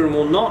get it. children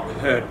will not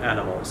hurt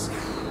animals.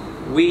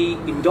 We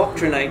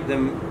indoctrinate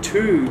them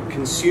to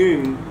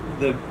consume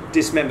the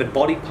dismembered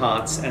body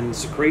parts and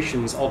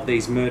secretions of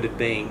these murdered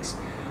beings.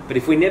 But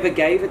if we never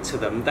gave it to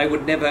them, they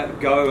would never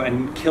go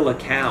and kill a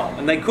cow.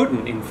 And they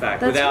couldn't, in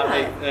fact, That's without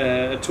right.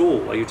 a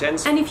tool, a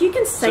utensil. And if you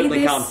can say Certainly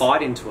this... can't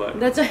bite into it.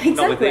 That's exactly.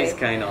 Not with these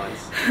canines.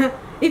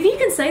 If you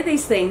can say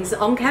these things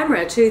on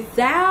camera to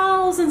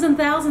thousands and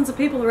thousands of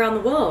people around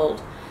the world,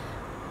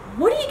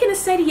 what are you going to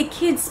say to your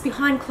kids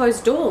behind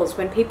closed doors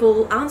when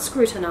people aren't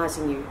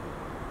scrutinising you?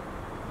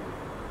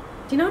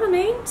 Do you know what I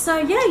mean? So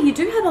yeah, you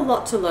do have a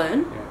lot to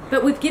learn,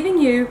 but we've given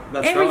you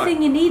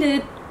everything you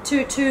needed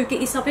to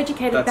get yourself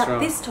educated about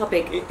this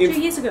topic 2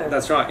 years ago.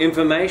 That's right.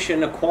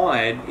 Information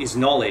acquired is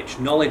knowledge.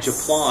 Knowledge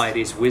applied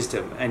is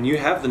wisdom. And you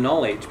have the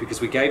knowledge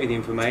because we gave you the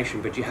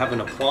information, but you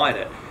haven't applied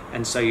it.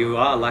 And so you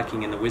are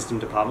lacking in the wisdom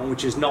department,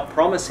 which is not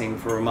promising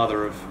for a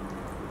mother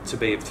to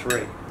be of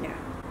 3. Yeah.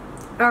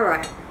 All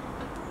right.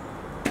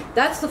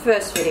 That's the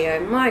first video.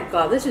 My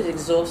God, this is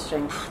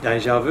exhausting.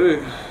 Deja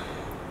vu.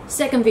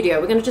 Second video.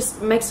 We're going to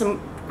just make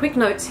some quick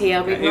notes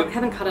here. We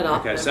haven't cut it up.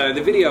 Okay, so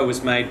the video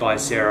was made by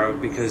Sarah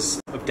because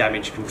of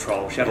damage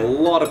control. She had a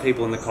lot of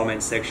people in the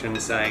comments section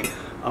saying,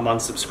 I'm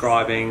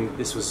unsubscribing,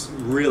 this was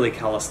really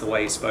callous the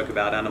way you spoke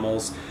about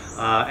animals.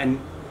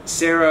 And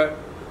Sarah,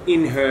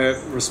 in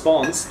her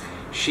response,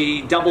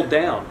 she doubled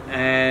down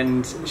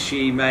and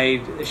she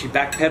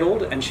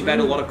backpedaled and she made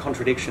a lot of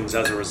contradictions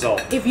as a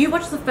result. If you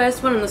watch the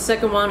first one and the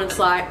second one, it's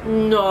like,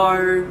 no,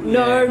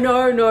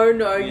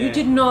 you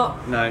did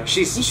not. No,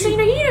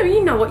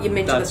 you know what you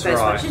meant to the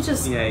first one. She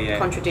just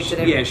contradicted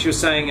everything. Yeah, she was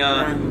saying,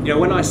 you know,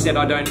 when I said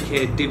I don't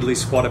care diddly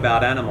squat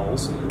about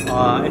animals,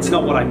 it's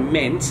not what I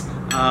meant.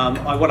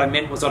 What I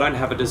meant was I don't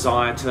have a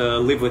desire to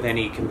live with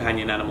any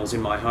companion animals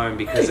in my home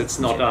because it's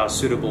not a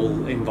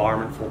suitable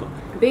environment for them.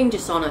 Being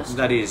dishonest.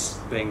 That is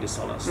being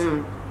dishonest.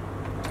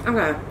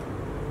 Okay.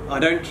 I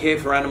don't care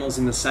for animals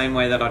in the same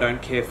way that I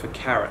don't care for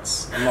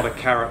carrots. I'm not a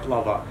carrot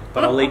lover,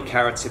 but I'll eat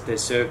carrots if they're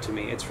served to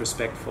me. It's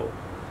respectful.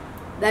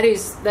 That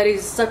is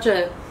such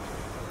a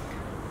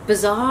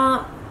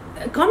bizarre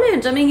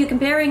comment. I mean, you're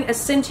comparing a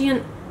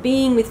sentient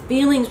being with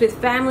feelings,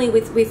 with family,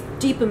 with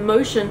deep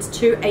emotions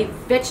to a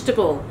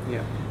vegetable.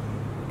 Yeah.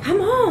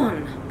 Come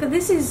on.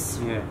 This is...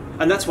 Yeah.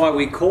 And that's why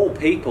we call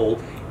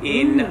people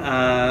in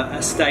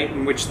a state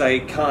in which they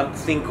can't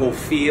think or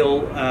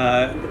feel,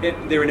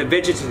 they're in a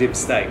vegetative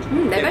state.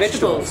 They're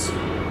vegetables.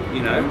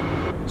 You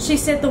know? She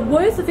said the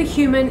worth of a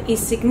human is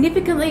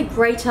significantly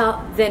greater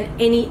than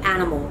any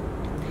animal.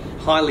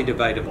 Highly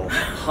debatable.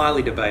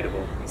 Highly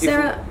debatable.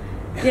 Sarah,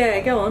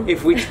 yeah, go on.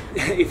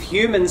 If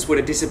humans were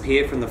to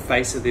disappear from the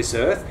face of this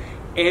earth,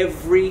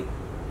 every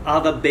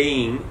other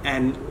being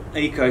and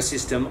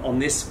ecosystem on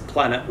this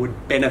planet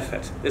would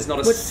benefit. There's not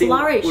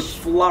a would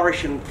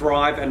flourish and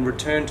thrive and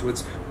return to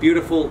its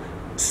beautiful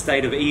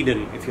state of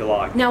Eden, if you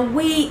like. Now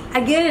we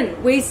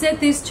said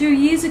this 2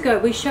 years ago.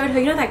 We showed her,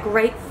 you know, that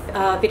great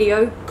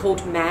video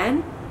called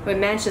Man, where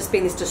man's just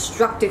been this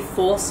destructive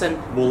force and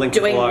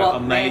doing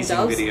what man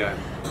does. Video.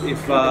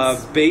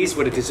 If bees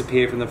were to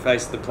disappear from the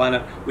face of the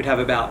planet, we'd have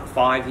about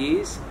 5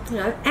 years. You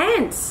know,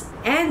 ants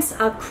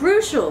are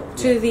crucial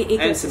to the ecosystem.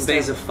 Ants and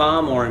bees are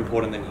far more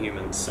important than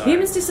humans. So.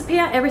 Humans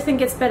disappear, everything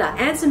gets better.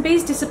 Ants and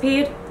bees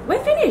disappeared,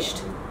 we're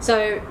finished.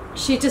 So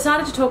she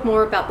decided to talk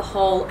more about the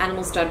whole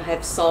animals don't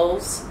have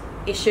souls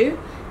issue.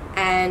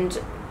 And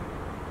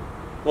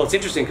well, it's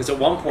interesting because at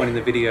one point in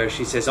the video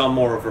she says, I'm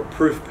more of a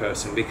proof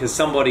person, because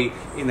somebody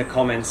in the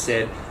comments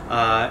said,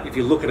 if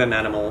you look at an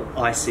animal,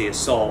 I see a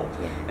soul.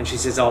 Yeah. And she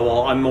says, oh,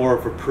 well, I'm more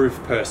of a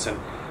proof person.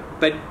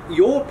 But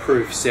your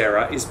proof,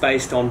 Sarah, is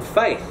based on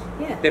faith.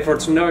 Yeah. Therefore,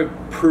 it's no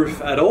proof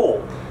at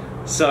all.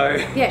 So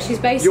yeah, she's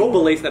basing your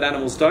belief that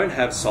animals don't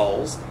have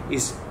souls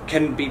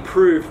can be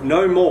proved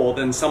no more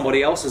than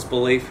somebody else's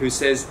belief who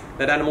says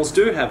that animals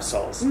do have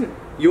souls.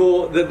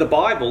 The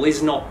Bible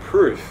is not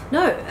proof.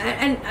 No,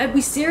 and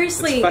we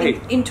seriously,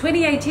 in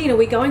 2018, are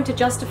we going to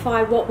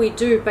justify what we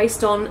do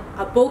based on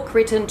a book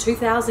written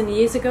 2,000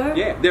 years ago?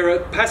 Yeah, there are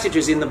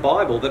passages in the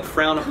Bible that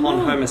frown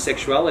upon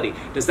homosexuality.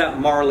 Does that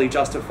morally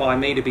justify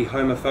me to be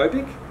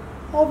homophobic?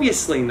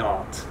 Obviously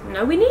not.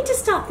 No, we need to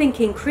start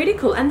thinking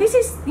critical. And this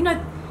is, you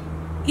know,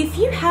 if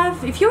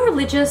you're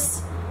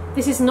religious,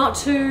 this is not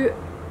to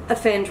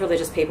offend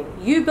religious people.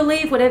 You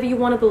believe whatever you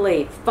want to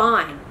believe,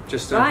 fine.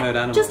 Just don't hurt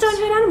animals. Just don't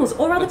hurt animals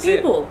or other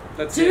people.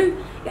 That's it.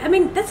 I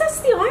mean, that's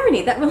the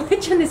irony that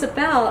religion is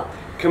about.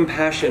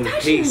 Compassion,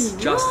 peace,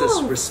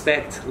 justice,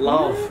 respect,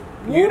 love.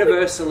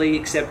 Universally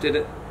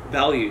accepted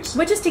values.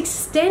 We're just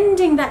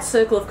extending that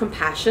circle of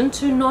compassion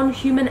to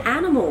non-human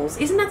animals.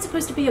 Isn't that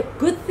supposed to be a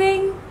good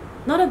thing?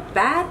 not a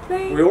bad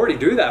thing. We already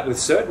do that with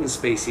certain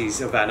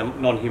species of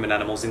non-human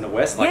animals in the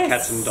West, like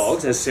cats and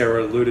dogs, as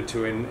Sarah alluded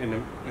to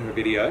in her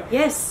video.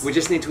 Yes. We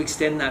just need to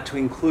extend that to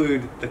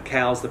include the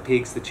cows, the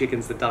pigs, the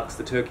chickens, the ducks,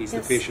 the turkeys,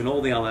 the fish, and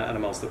all the other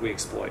animals that we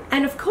exploit.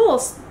 And of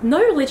course, no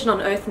religion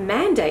on earth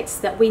mandates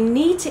that we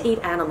need to eat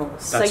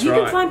animals. That's so you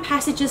right. can find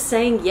passages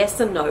saying yes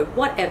and no,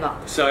 whatever.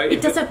 So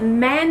it doesn't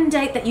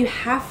mandate that you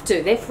have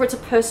to. Therefore, it's a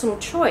personal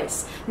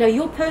choice. Now,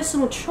 your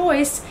personal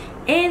choice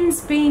ends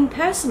being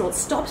personal. It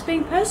stops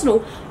being personal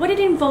when it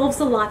involves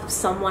the life of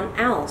someone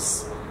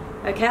else.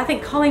 Okay, I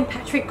think Colin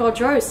Patrick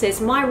Gaudreau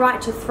says, my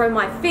right to throw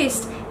my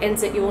fist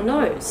ends at your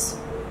nose.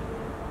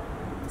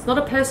 It's not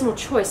a personal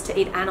choice to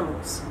eat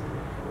animals.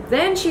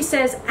 Then she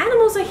says,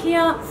 animals are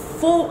here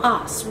for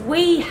us.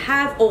 We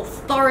have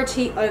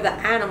authority over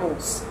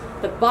animals.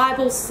 The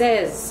Bible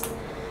says.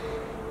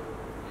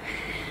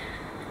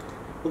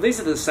 Well, these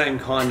are the same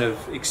kind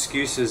of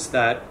excuses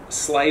that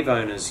slave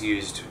owners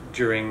used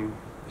during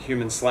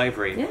human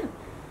slavery. Yeah,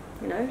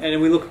 you know.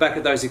 And we look back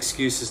at those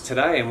excuses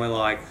today and we're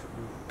like,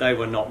 they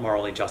were not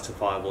morally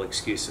justifiable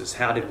excuses.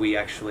 How did we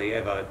actually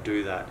ever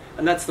do that?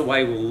 And that's the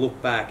way we'll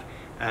look back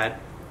at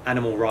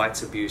animal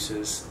rights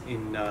abuses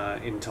in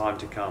time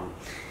to come.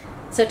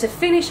 So to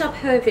finish up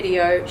her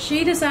video,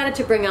 she decided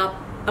to bring up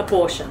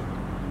abortion.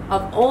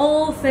 Of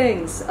all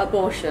things,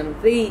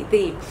 abortion,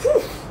 the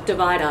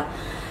divider.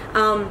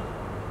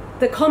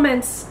 The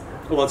comments...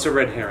 Well, it's a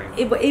red herring.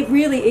 It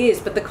really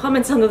is, but the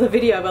comments under the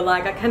video were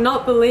like, I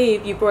cannot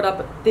believe you brought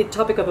up the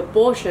topic of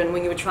abortion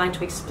when you were trying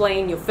to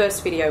explain your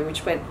first video,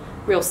 which went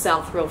real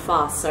south real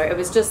fast. So it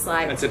was just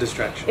like... It's a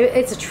distraction.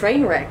 It's a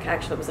train wreck,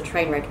 actually. It was a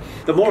train wreck.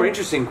 The more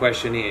interesting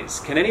question is,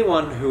 can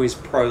anyone who is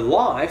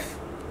pro-life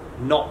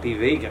not be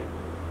vegan?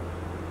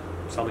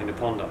 Something to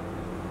ponder.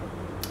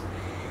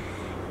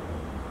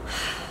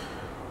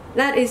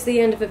 That is the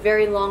end of a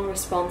very long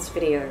response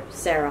video,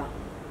 Sarah.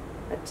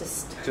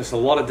 Just a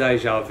lot of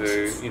deja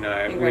vu, you know.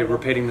 Incredible. We're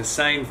repeating the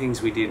same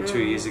things we did 2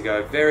 years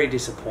ago. Very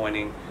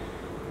disappointing.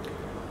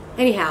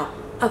 Anyhow,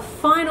 a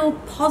final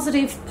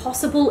positive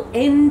possible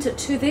end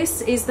to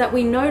this is that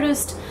we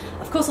noticed,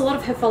 of course, a lot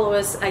of her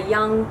followers are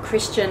young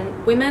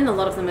Christian women. A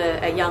lot of them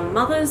are young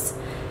mothers,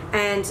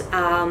 and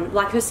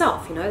like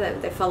herself, you know,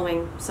 they're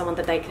following someone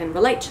that they can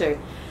relate to.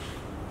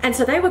 And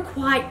so they were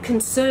quite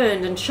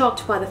concerned and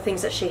shocked by the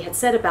things that she had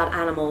said about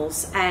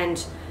animals,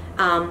 and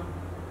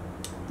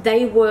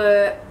they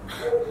were,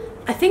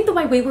 I think the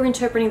way we were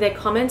interpreting their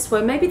comments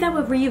were maybe they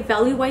were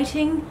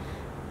reevaluating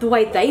the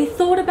way they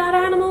thought about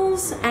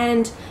animals,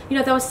 and you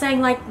know, they were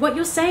saying like, what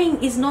you're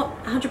saying is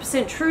not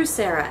 100% true,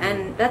 Sarah,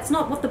 and that's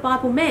not what the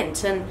Bible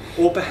meant. And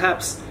or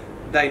perhaps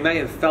they may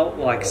have felt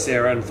like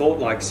Sarah and thought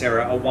like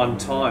Sarah at one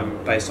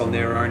time based on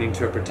their own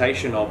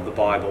interpretation of the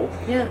Bible.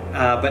 Yeah.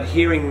 But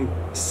hearing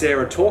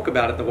Sarah talk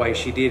about it the way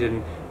she did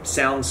and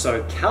sound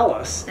so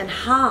callous and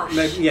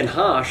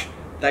harsh.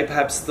 They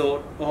perhaps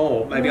thought,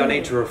 oh, maybe I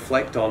need to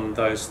reflect on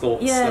those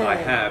thoughts that I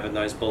have and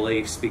those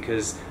beliefs,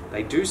 because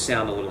they do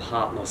sound a little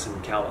heartless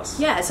and callous.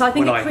 Yeah, so I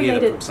think when it I hear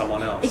created them from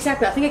someone else.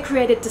 Exactly, I think it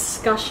created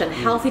discussion,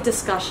 healthy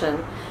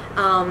discussion,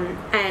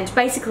 and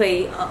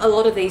basically a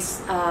lot of these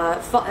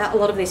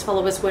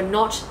followers were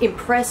not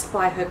impressed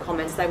by her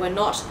comments. They were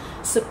not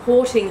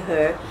supporting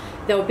her.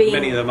 They were being,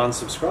 many of them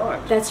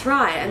unsubscribed. That's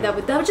right, and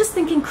they were just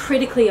thinking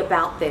critically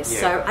about this. Yeah.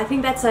 So I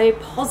think that's a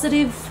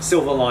positive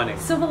silver lining.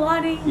 Silver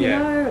lining, you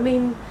know. I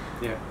mean,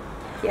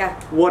 yeah.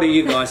 What do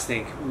you guys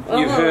think?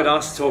 You've heard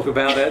us talk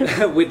about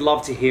it. We'd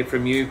love to hear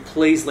from you.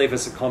 Please leave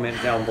us a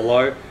comment down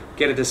below.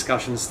 Get a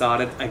discussion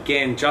started.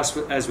 Again, just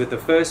as with the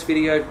first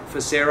video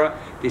for Sarah,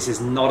 this is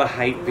not a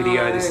hate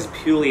video. This is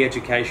purely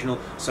educational.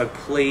 So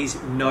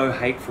please, no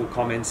hateful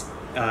comments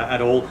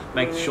at all.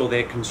 Make sure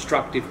they're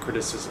constructive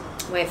criticism.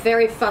 We're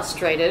very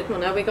frustrated. Well,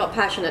 no, we got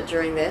passionate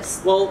during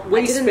this. Well,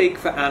 we speak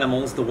for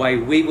animals the way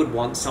we would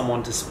want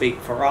someone to speak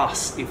for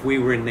us if we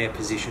were in their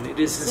position. It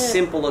is as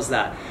simple as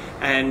that.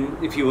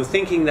 And if you were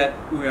thinking that,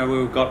 you know,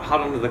 we got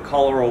hot under the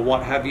collar or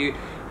what have you,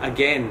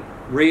 again,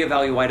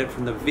 reevaluate it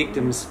from the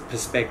victim's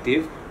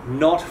perspective,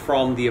 not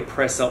from the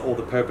oppressor or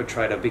the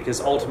perpetrator,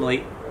 because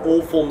ultimately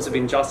all forms of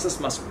injustice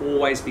must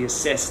always be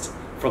assessed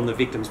from the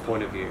victim's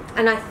point of view.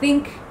 And I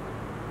think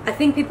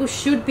people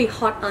should be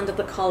hot under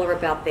the collar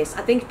about this.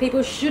 I think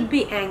people should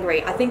be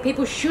angry. I think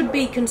people should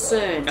be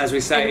concerned. As we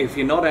say, if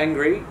you're not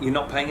angry, you're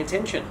not paying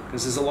attention,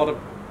 because there's a lot of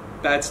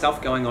bad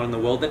stuff going on in the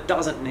world that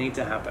doesn't need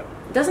to happen.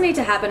 It doesn't need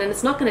to happen, and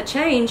it's not going to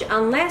change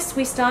unless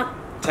we start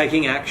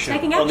taking action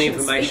on the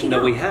information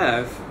that we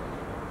have.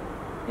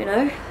 You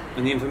know?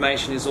 And the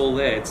information is all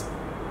there.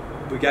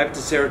 We gave it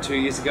to Sarah 2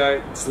 years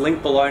ago. It's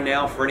linked below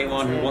now for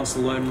anyone who wants to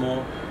learn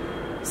more.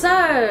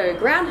 So,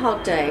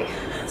 Groundhog Day.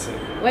 That's it.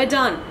 We're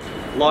done.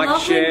 Like,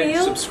 Lovely share,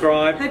 meal.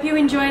 subscribe. Hope you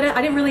enjoyed it.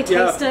 I didn't really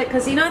taste it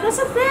because, you know, that's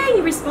the thing.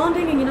 You're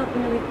responding and you're not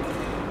really...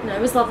 You know,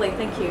 it was lovely.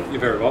 Thank you. You're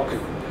very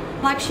welcome.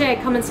 Like,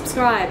 share, comment,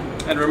 subscribe.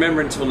 And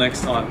remember, until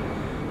next time,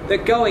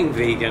 that going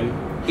vegan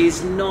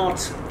is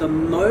not the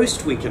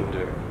most we can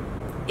do.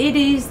 It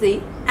is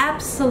the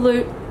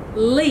absolute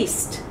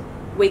least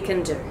we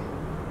can do.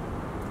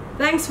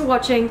 Thanks for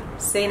watching.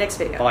 See you next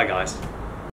video. Bye, guys.